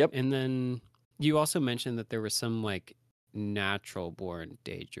 Yep. And then you also mentioned that there was some, like, natural born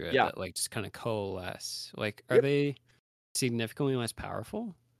Daedra Yeah. that, like, just kind of coalesce. Like, are Yep. they significantly less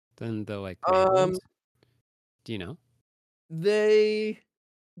powerful than the, like, created Um, ones? Do you know? they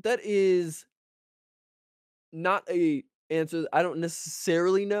that is not a answer I don't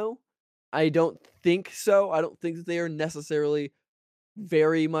necessarily know. I don't think so. I don't think that they are necessarily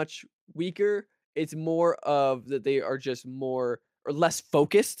very much weaker. It's more of that they are just more or less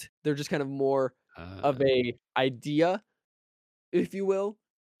focused. They're just kind of more of Uh, a idea, if you will.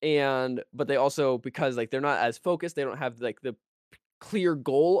 And but they also because like they're not as focused, they don't have like the clear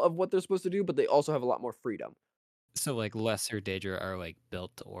goal of what they're supposed to do, but they also have a lot more freedom. So like lesser Daedra are like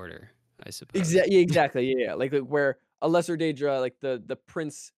built to order, I suppose. Exactly, yeah, like, where a lesser Daedra, like, the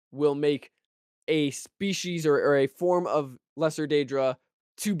prince will make a species or a form of lesser Daedra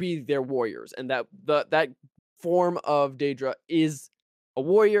to be their warriors, and that form of Daedra is a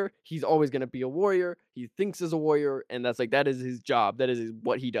warrior. He's always gonna be a warrior. He thinks as a warrior, and that is his job. That is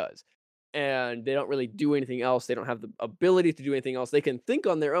what he does. And they don't really do anything else. They don't have the ability to do anything else. They can think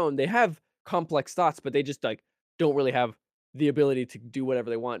on their own. They have complex thoughts, but they just like don't really have the ability to do whatever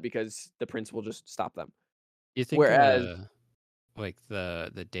they want because the prince will just stop them. You think Whereas, like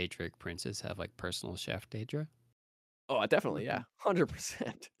the Daedric princes have like personal chef Daedra? oh, definitely, yeah, Mhm.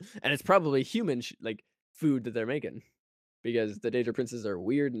 100%. And it's probably human like food that they're making because the Daedra princes are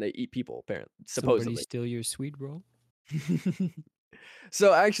weird and they eat people, apparently, Somebody supposedly. steal your sweet roll?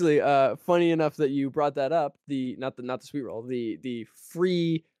 So actually, funny enough that you brought that up, the not the sweet roll, the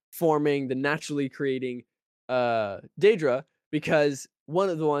free forming, the naturally creating Daedra, because one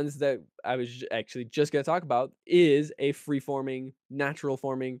of the ones that I was actually just gonna talk about is a free forming, natural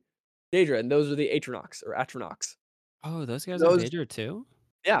forming Daedra, and those are the Atronox or Atronox. Oh, those guys are Those Daedra too?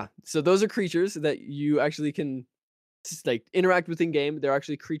 yeah, so those are creatures that you actually can like interact with in game. They're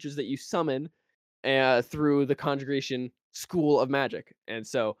actually creatures that you summon through the conjugation school of magic. And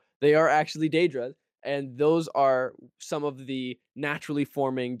so they are actually Daedra, and those are some of the naturally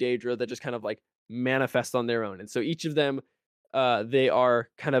forming Daedra that just kind of like manifest on their own. And so each of them, they are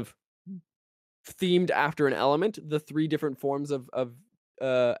kind of themed after an element. The three different forms of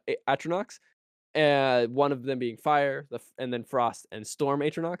Atronox, one of them being fire, and then frost and storm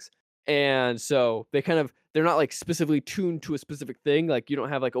Atronox. And so they're not like specifically tuned to a specific thing. Like you don't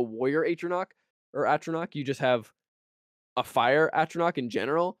have like a warrior Atronach or Atronach. You just have a fire Atronach in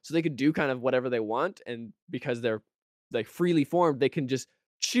general. So they could do kind of whatever they want. And because they're like freely formed, they can just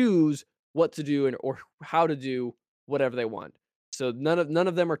choose what to do and or how to do whatever they want. So none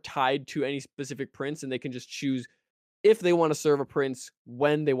of them are tied to any specific prince, and they can just choose if they want to serve a prince,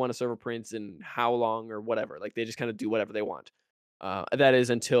 when they want to serve a prince, and how long or whatever. Like they just kind of do whatever they want. That is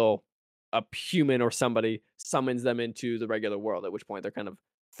until a human or somebody summons them into the regular world, at which point they're kind of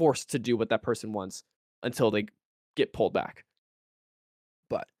forced to do what that person wants until they get pulled back.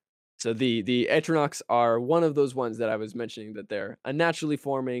 But so the Etronox are one of those ones that I was mentioning that they're a naturally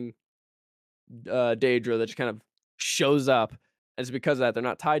forming Daedra that just kind of shows up. And it's because of that they're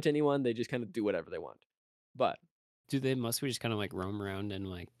not tied to anyone. They just kind of do whatever they want. But Do they mostly just kind of like roam around in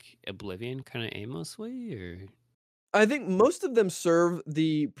like Oblivion kind of aimlessly or I think most of them serve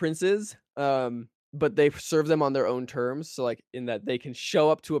the princes, but they serve them on their own terms. So, like, in that they can show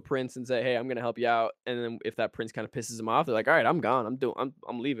up to a prince and say, "Hey, I'm gonna help you out," and then if that prince kind of pisses them off, they're like, "All right, I'm gone.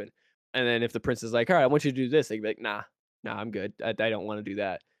 I'm leaving." And then if the prince is like, "All right, I want you to do this," they can be like, "Nah, nah, I'm good. I don't want to do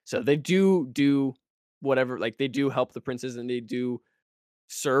that." So they do whatever. Like they do help the princes and they do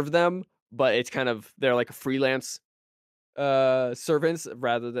serve them, but it's kind of they're like a freelance servants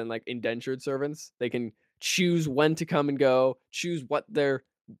rather than like indentured servants. They can choose when to come and go, choose what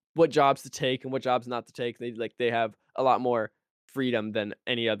jobs to take and what jobs not to take. They have a lot more freedom than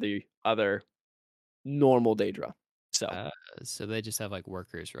any other normal Daedra. So uh, so they just have like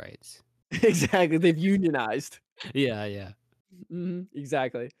workers' rights? exactly, they've unionized. Yeah, yeah.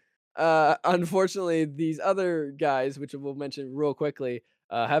 Exactly. Unfortunately, these other guys, which we'll mention real quickly,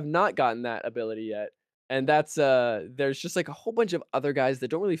 have not gotten that ability yet. And that's there's just like a whole bunch of other guys that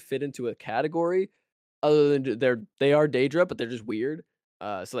don't really fit into a category other than they are Daedra, but they're just weird.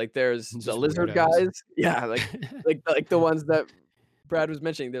 So like there's the Just lizard weirdos. guys. Yeah, like the ones that Brad was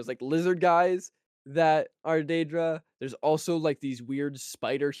mentioning. There's like lizard guys that are Daedra. There's also like these weird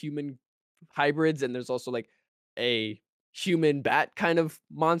spider human hybrids, and there's also like a human bat kind of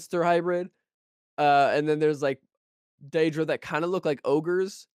monster hybrid. And then there's like Daedra that kind of look like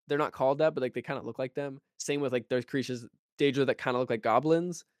ogres. They're not called that, but like they kind of look like them. Same with like there's creatures Daedra that kind of look like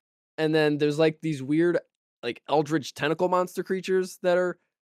goblins. And then there's like these weird like eldritch tentacle monster creatures that are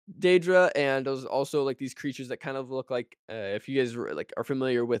Daedra, and there's also like these creatures that kind of look like if you guys like are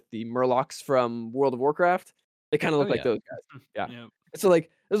familiar with the Murlocs from World of Warcraft, they kind of Oh look like yeah. those guys. Yeah. Yeah. So like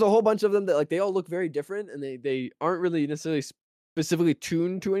there's a whole bunch of them that like they all look very different and they aren't really necessarily specifically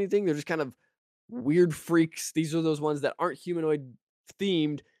tuned to anything. They're just kind of weird freaks. These are those ones that aren't humanoid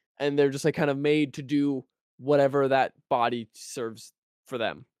themed and they're just like kind of made to do whatever that body serves for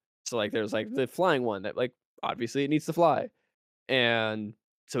them. So like there's like the flying one that like obviously it needs to fly. And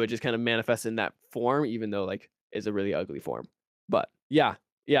so it just kind of manifests in that form, even though like it's a really ugly form. But yeah,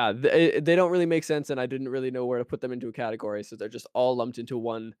 they don't really make sense, and I didn't really know where to put them into a category, so they're just all lumped into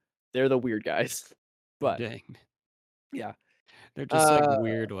one. They're the weird guys. But Dang. yeah, They're just like Uh,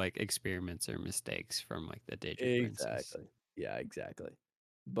 weird like experiments or mistakes from like the Daedric princes. exactly. Yeah, exactly.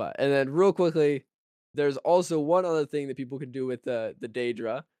 But and then real quickly, there's also one other thing that people can do with the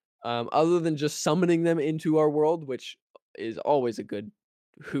Daedra, other than just summoning them into our world, which is always a good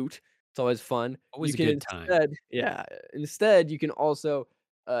hoot. It's always fun. You Always a can good time. instead you can also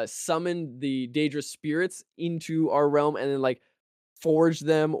summon the Daedra spirits into our realm and then like forge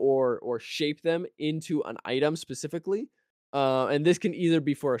them or shape them into an item specifically. And this can either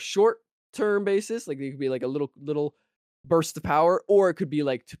be for a short term basis, like it could be like a little burst of power, or it could be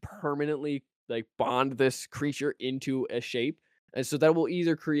like to permanently like bond this creature into a shape. And so that will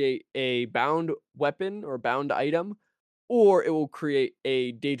either create a bound weapon or bound item, or it will create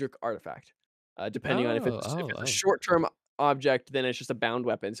a Daedric artifact. Depending on Oh, if oh, it's a oh. short term object, then it's just a bound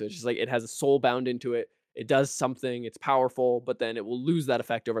weapon. So it's just like it has a soul bound into it. It does something, it's powerful, but then it will lose that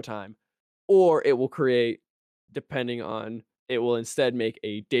effect over time. Or it will create, depending on, it will instead make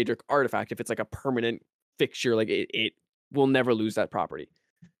a Daedric artifact if it's like a permanent fixture, like it will never lose that property.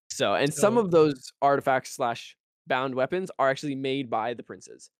 So, and some So of those artifacts slash bound weapons are actually made by the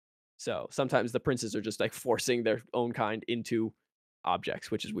princes. So sometimes the princes are just like forcing their own kind into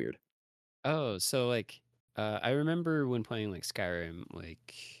objects, which is weird. so like I remember when playing like Skyrim,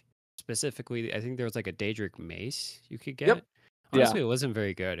 like specifically I think there was like a Daedric mace you could Yep. get. Yeah. Honestly, it wasn't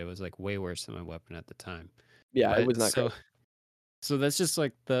very good. It was like way worse than my weapon at the time. Yeah. It But was not great. so that's just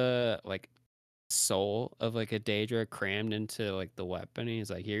like the like soul of like a Daedra crammed into like the weapon. He's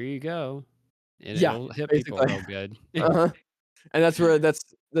like, here you go. And Yeah. it'll hit people Basically. real good. Uh-huh. And that's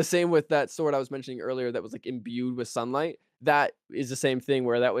the same with that sword I was mentioning earlier that was like imbued with sunlight. That is the same thing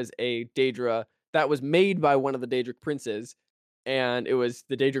where that was a Daedra that was made by one of the Daedric princes, and it was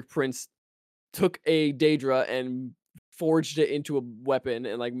the Daedric prince took a Daedra and forged it into a weapon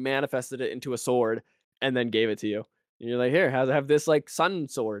and like manifested it into a sword and then gave it to you. And you're like, here, have this like sun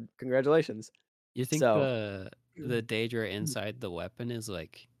sword. Congratulations. You think So the Daedra inside the weapon is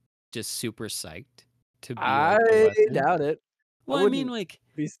like just super psyched to be like the I weapon? doubt it. I Well, I mean, wouldn't like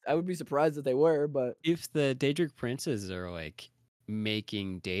I would be surprised if they were, but if the Daedric princes are like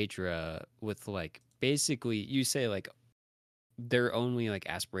making Daedra with like basically you say like their only like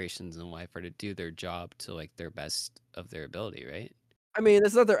aspirations in life are to do their job to like their best of their ability, right? I mean,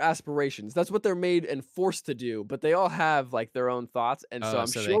 it's not their aspirations. That's what they're made and forced to do, but they all have, like, their own thoughts, and so Oh, I'm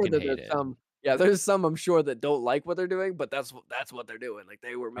so they sure can that hate it. there's some I'm sure that don't like what they're doing, but that's what they're doing, like,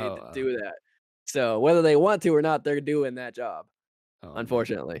 they were made Oh, to oh, do that. So, whether they want to or not, they're doing that job, oh man.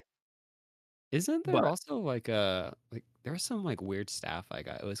 unfortunately. Isn't there But also like a like there's some like weird staff I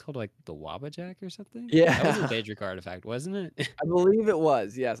got. It was called like the Wabajack or something? That was a yeah, Daedric artifact, wasn't it? I believe it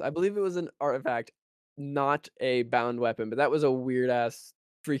was, yes, I believe it was an artifact, not a bound weapon, but that was a weird ass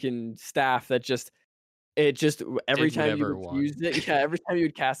freaking staff that just every Did time you whatever it would wanted. use it yeah, every time you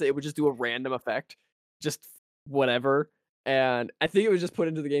would cast it, it would just do a random effect, just whatever, and I think it was just put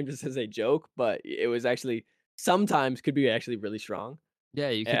into the game just as a joke, but it was actually sometimes could be actually really strong, Yeah,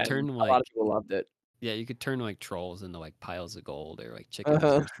 you could and turn a lot of like people loved it. yeah, you could turn like trolls into like piles of gold or like chickens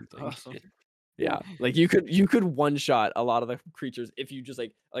Uh-huh. or something. Awesome. Yeah, like, you could one shot a lot of the creatures if you just,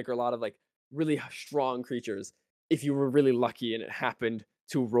 like, a lot of, like, really strong creatures if you were really lucky and it happened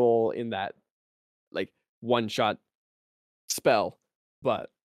to roll in that, like, one shot spell,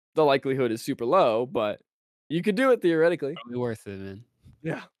 but the likelihood is super low, but you could do it theoretically. Probably worth it, man.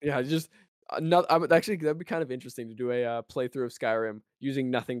 Yeah, yeah, just no I would actually that'd be kind of interesting to do a, playthrough of Skyrim using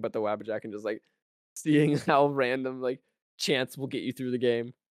nothing but the Wabbajack and just, like, seeing how random, like, chance will get you through the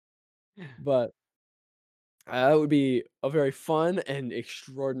game, but, that would be a very fun and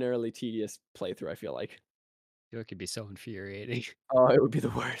extraordinarily tedious playthrough, I feel like. Feel like it'd be so infuriating. Oh, it would be the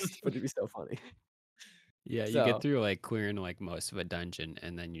worst, but it'd be so funny. Yeah, you get So through like clearing like most of a dungeon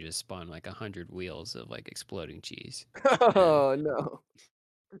and then you just spawn like 100 wheels of like exploding cheese. And oh, no.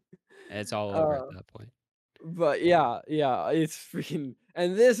 it's all over at Uh that point. But yeah, yeah, it's freaking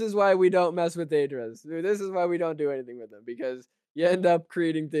and this is why we don't mess with Daedras. This is why we don't do anything with them because you end up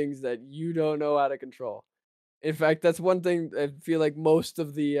creating things that you don't know how to control. In fact, that's one thing I feel like most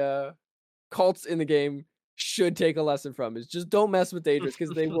of the cults in the game should take a lesson from is just don't mess with Daedras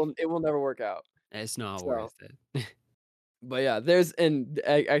because it will never work out. It's not So, worth it. but yeah,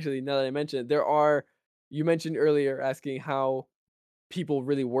 actually now that I mentioned it, you mentioned earlier asking how people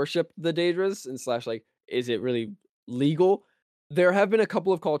really worship the Daedras and slash like, is it really legal? There have been a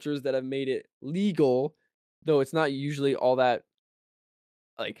couple of cultures that have made it legal, though it's not usually all that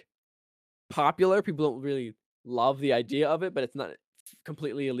like popular. People don't really love the idea of it, but it's not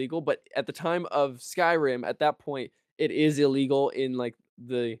completely illegal. But at the time of Skyrim, at that point, it is illegal in like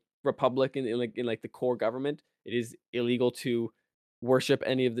the Republic and in like the core government. it is illegal to worship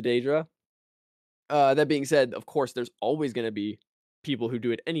any of the Daedra. That being said, of course, there's always going to be people who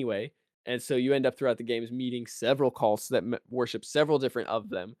do it anyway, and so you end up throughout the games meeting several cults that worship several different of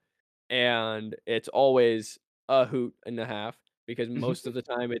them, and it's always a hoot and a half because most of the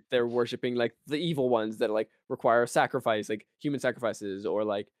time they're worshiping like the evil ones that like require sacrifice, like human sacrifices, or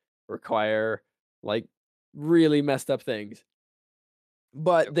like require like really messed up things.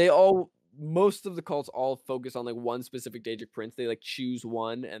 But Yep. they all most of the cults all focus on like one specific Daedric prince. They like choose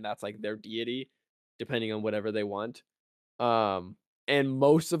one, and that's like their deity, depending on whatever they want. Um, and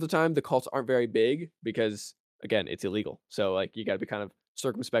most of the time, the cults aren't very big because again, it's illegal. So like you got to be kind of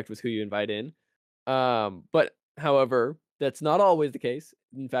circumspect with who you invite in. But however, that's not always the case.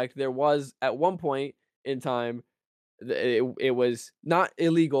 In fact, there was at one point in time it was not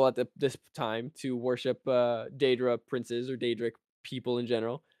illegal at this time to worship Daedra princes or Daedric people in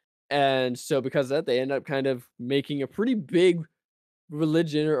general. And so because of that, they end up kind of making a pretty big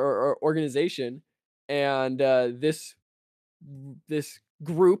religion or organization. And this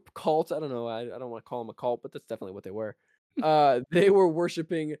group cult, I don't know, I don't want to call them a cult, but that's definitely what they were. They were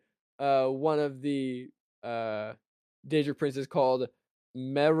worshiping one of the uh Daedric princes called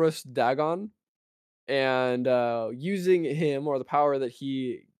Merus Dagon, and using him or the power that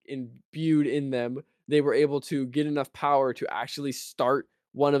he imbued in them, they were able to get enough power to actually start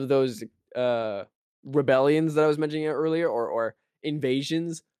one of those uh, rebellions that I was mentioning earlier, or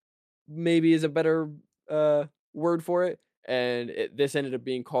invasions, maybe is a better uh, word for it. And this ended up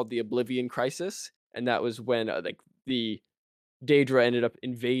being called the Oblivion Crisis, and that was when like the Daedra ended up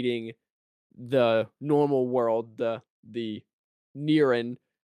invading the normal world, the Niran,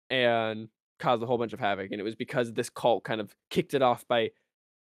 and caused a whole bunch of havoc. And it was because this cult kind of kicked it off by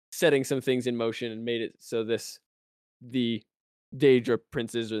setting some things in motion and made it so the Daedra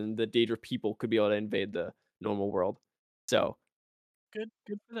princes and the Daedra people could be able to invade the normal world. So Good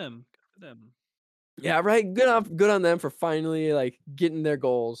for them. Good for them. yeah, right. Good on them for finally like getting their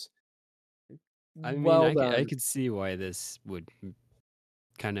goals. I mean, Well I done. could see why this would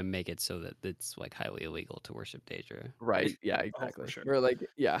kind of make it so that it's like highly illegal to worship Daedra. Right. Yeah, Oh, for exactly. sure. Or like,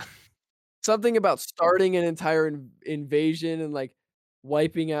 yeah. Something about starting an entire invasion and, like,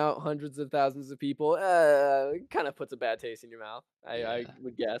 wiping out hundreds of thousands of people, kinda puts a bad taste in your mouth, I Yeah.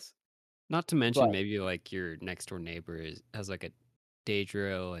 would guess, Not to but mention maybe like your next door neighbor has like a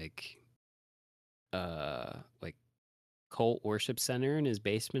Daedra like cult worship center in his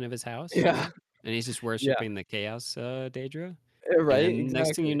basement of his house, you yeah, know? And he's just yeah, worshiping the chaos Daedra. And right, then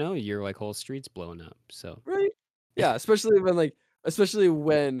next thing you exactly, know, your like whole street's blowing up. So right? Yeah, especially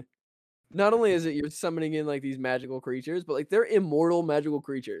when not only is it you're summoning in, like, these magical creatures, but, like, they're immortal magical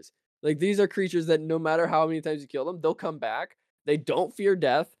creatures. Like, these are creatures that no matter how many times you kill them, they'll come back. They don't fear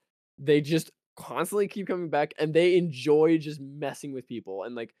death. They just constantly keep coming back, and they enjoy just messing with people,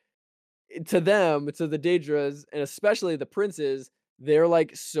 and, like, to them, to the Daedras, and especially the princes, they're,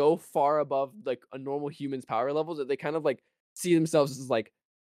 like, so far above, like, a normal human's power levels that they kind of, like, see themselves as,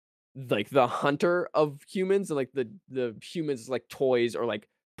 like the hunter of humans and like the humans as like toys or like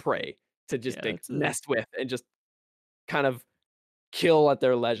prey to just yeah, like mess with and just kind of kill at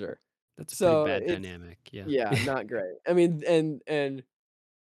their leisure. that's a pretty So bad it's dynamic. Yeah. yeah, not great. I mean, and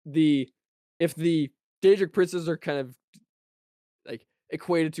the if the Daedric princes are kind of like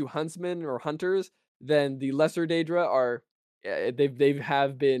equated to huntsmen or hunters, then the lesser Daedra are they've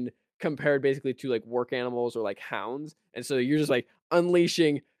have been compared basically to like work animals or like hounds, and so you're just like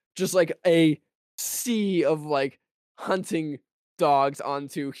unleashing just like a sea of like hunting dogs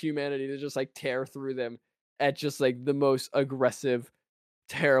onto humanity to just like tear through them at just like the most aggressive,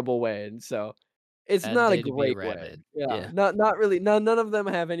 terrible way, and so it's Bad not a day to be great way. rabid. Yeah, Yeah. not really. None of them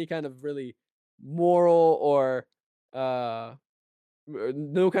have any kind of really moral or uh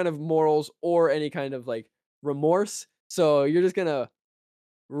no kind of morals or any kind of like remorse. So you're just gonna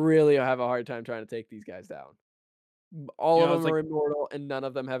really have a hard time trying to take these guys down. All You of know, I them was like are immortal and none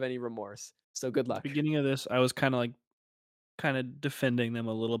of them have any remorse. So good at the luck. beginning of this, I was kind of like defending them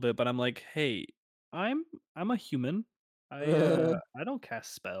a little bit, but I'm like, hey, I'm I'm a human. I don't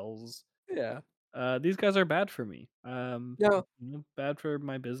cast spells. Yeah. These guys are bad for me. No. Bad for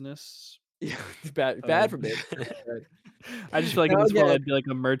my business. Yeah. Bad Uh, for business. Right. I just feel like in Now this world again, I'd be like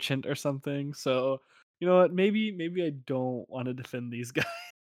a merchant or something. So you know what? Maybe I don't want to defend these guys.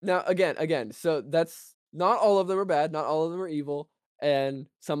 Now again, so that's not all of them are bad, not all of them are evil, and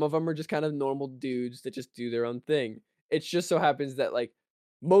some of them are just kind of normal dudes that just do their own thing. It just so happens that like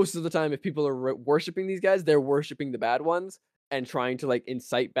most of the time, if people are worshiping these guys, they're worshiping the bad ones and trying to like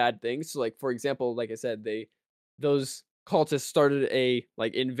incite bad things. So, like for example, like I said, those cultists started a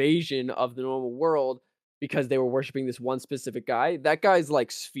like invasion of the normal world because they were worshiping this one specific guy. That guy's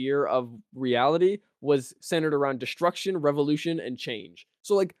like sphere of reality was centered around destruction, revolution, and change.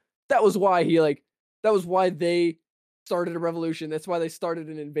 So like that was why that was why they started a revolution. That's why they started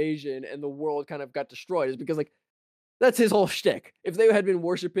an invasion, and the world kind of got destroyed. Is because like that's his whole shtick. If they had been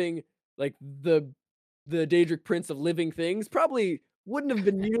worshiping like the Daedric Prince of living things, probably wouldn't have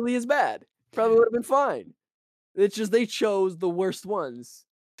been nearly as bad. Probably would have been fine. It's just they chose the worst ones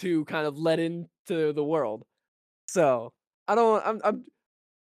to kind of let into the world. So I don't.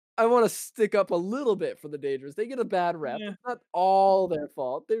 I want to stick up a little bit for the Daedras. They get a bad rep. Yeah. It's not all their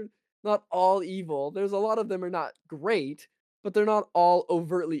fault. They're not all evil. There's a lot of them are not great, but they're not all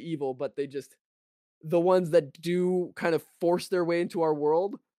overtly evil. But they just the ones that do kind of force their way into our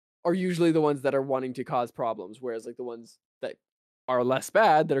world are usually the ones that are wanting to cause problems. Whereas like the ones that are less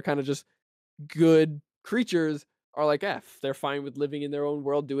bad, that are kind of just good creatures, are like F. They're fine with living in their own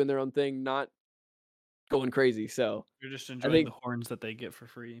world, doing their own thing, not going crazy. So You're just I enjoying think the horns that they get for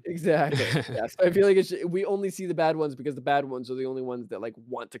free. exactly. Yes. I feel like we only see the bad ones because the bad ones are the only ones that like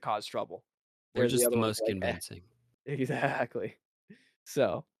want to cause trouble. They're Whereas the just the other ones most are like, eh. convincing. Exactly.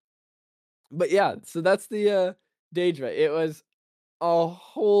 So, but yeah, so that's the Daedra. It was a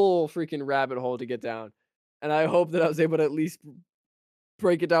whole freaking rabbit hole to get down. And I hope that I was able to at least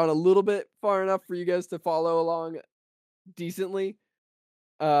break it down a little bit far enough for you guys to follow along decently.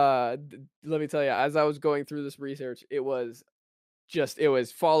 Let me tell you, as I was going through this research, it was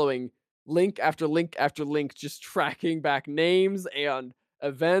following link after link after link, just tracking back names and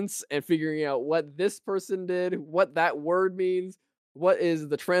events and figuring out what this person did, what that word means, what is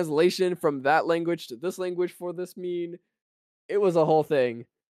the translation from that language to this language for this mean. It was a whole thing.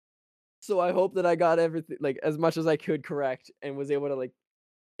 So I hope that I got everything like as much as I could correct and was able to like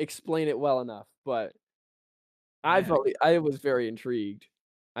explain it well enough. But Yeah. I was very intrigued.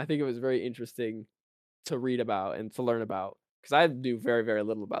 I think it was very interesting to read about and to learn about because I knew very, very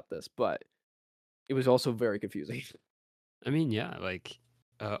little about this, but it was also very confusing. I mean, yeah, like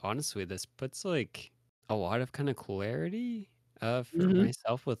honestly, this puts like a lot of kind of clarity for Mhm.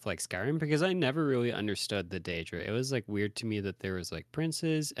 myself with like Skyrim because I never really understood the Daedra. It was like weird to me that there was like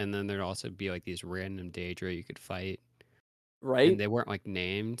princes and then there'd also be like these random Daedra you could fight and Right? they weren't like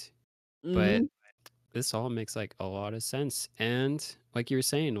named, but Mhm. this all makes like a lot of sense. And like you were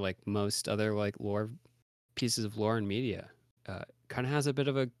saying, like most other like lore pieces of lore and media, kind of has a bit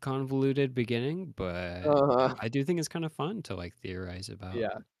of a convoluted beginning, but Uh-huh. I do think it's kind of fun to like theorize about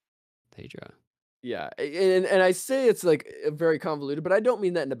Yeah. Daedra. Yeah. And I say it's like very convoluted, but I don't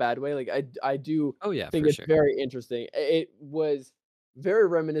mean that in a bad way. Like I do Oh yeah, think for it's sure. very interesting. It was very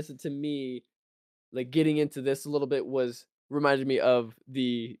reminiscent to me like getting into this a little bit was reminded me of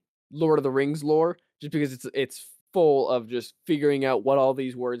the Lord of the Rings lore, just because it's full of just figuring out what all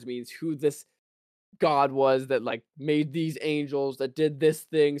these words means, who this god was that like made these angels that did this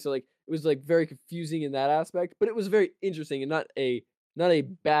thing. So like it was like very confusing in that aspect, but it was very interesting and not a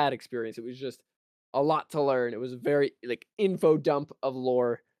bad experience. It was just a lot to learn. It was a very like info dump of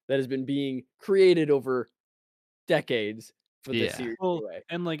lore that has been being created over decades for this Yeah. series Well, anyway.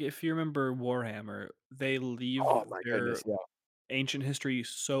 and like if you remember Warhammer, they leave Oh my their goodness, yeah. ancient history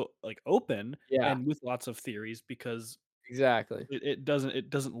so like open Yeah, and with lots of theories because exactly. it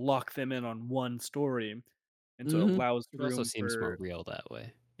doesn't lock them in on one story, and so it Mhm. allows It also room seems more for real that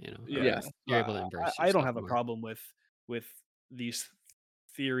way, or yeah. Yes. So you're able to immerse I don't yourself have a more. problem with these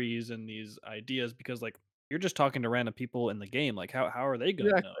theories and these ideas because like you're just talking to random people in the game. Like how are they gonna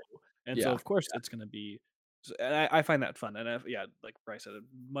know? Exactly. And so Yeah. of course it's gonna be. And I find that fun, and yeah, like Bryce said,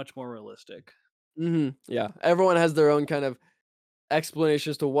 much more realistic. Mhm. Yeah. Everyone has their own kind of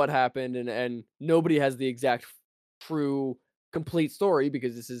explanation as to what happened, and nobody has the exact true complete story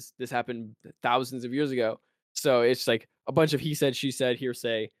because this happened thousands of years ago. So it's like a bunch of he said, she said,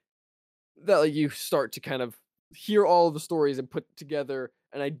 hearsay that like you start to kind of hear all of the stories and put together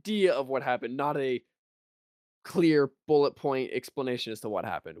an idea of what happened, not a clear bullet point explanation as to what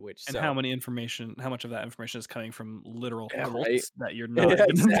happened, which And so how much of that information is coming from literal yeah, right. cults that you're Yeah, not gonna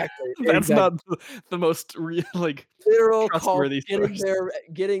exactly. that's Exactly. not the most real, like, Literal cult trustworthy source.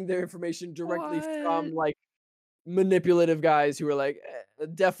 getting their information directly from What? like manipulative guys who are like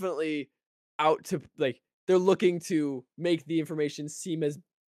definitely out to like they're looking to make the information seem as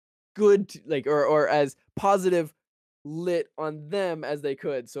good like or as positive lit on them as they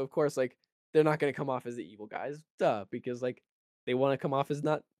could. So of course like they're not going to come off as the evil guys, duh, because like they want to come off as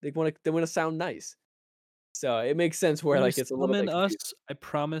not they want to sound nice. So it makes sense where You like it's a little summon bit confusing. us, I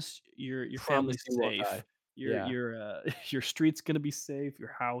promise your Promise family's you won't die. safe. Your Yeah. your, uh, your street's gonna be safe,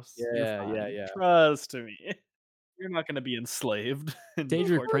 your house, you're Yeah, yeah, fine. yeah. Trust me. You're not gonna be enslaved in the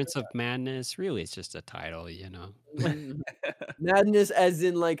Daedric court. Prince of Madness, really, it's just a title, you know? Mhm. Madness as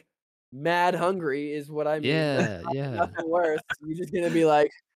in, like, mad hungry is what I mean. Yeah, yeah. Nothing worse. You're just gonna be, like, I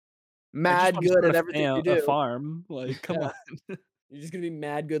just mad wanna good start at everything you a do. farm, like, come Yeah. on. You're just gonna be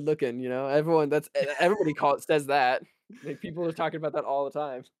mad good looking, you know? Everybody says that. Like, people are talking about that all the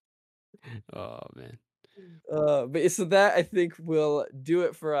time. Oh, man. So that I think will do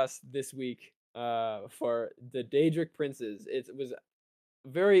it for us this week, for the Daedric Princes. It was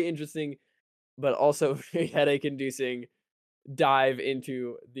very interesting, but also very headache-inducing dive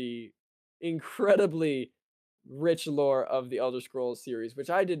into the incredibly rich lore of the Elder Scrolls series, which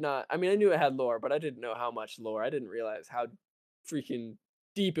I did not. I mean, I knew it had lore, but I didn't know how much lore. I didn't realize how freaking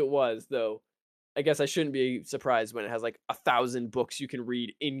deep it was, though. I guess I shouldn't be surprised when it has like 1,000 books you can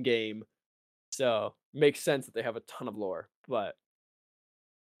read in game. So makes sense that they have a ton of lore. But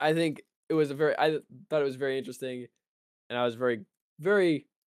I think I thought it was very interesting, and I was very, very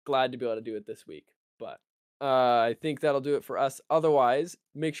glad to be able to do it this week. But I think that'll do it for us. Otherwise,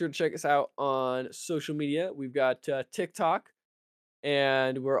 make sure to check us out on social media. We've got TikTok,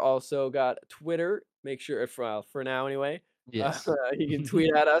 and we're also got Twitter. Make sure, if for now anyway, uh, Yes. you can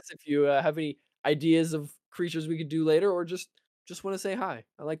tweet at us if you have any ideas of creatures we could do later, or just want to say hi.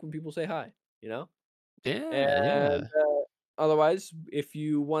 I like when people say hi. You know. Yeah, And, yeah. otherwise, if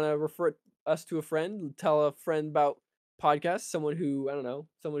you wanna refer us to a friend, tell a friend about podcasts, someone who, I don't know,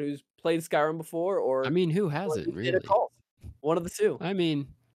 someone who's played Skyrim before I or mean, who someone hasn't, who's in a really? cult. One of the 2. I mean,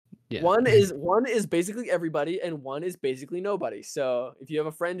 yeah. One is basically everybody, and one is basically nobody. So, if you have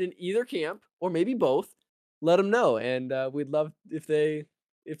a friend in either camp, or maybe both, let them know, and, we'd love if they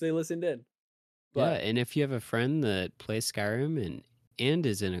listened in. Yeah, But and if you have a friend that plays Skyrim and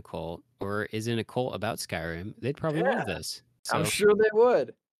is in a cult or is in a cult about Skyrim, they'd probably yeah. love this. I'm So, sure they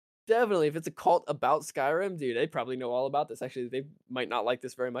would. Definitely, if it's a cult about Skyrim, dude, they probably know all about this. Actually, they might not like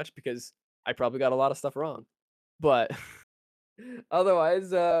this very much because I probably got a lot of stuff wrong. But otherwise,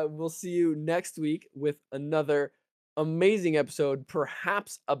 we'll see you next week with another amazing episode,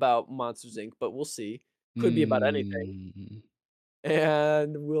 perhaps about Monsters Inc., but we'll see. Could be about anything. mm.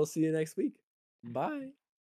 And we'll see you next week. Bye.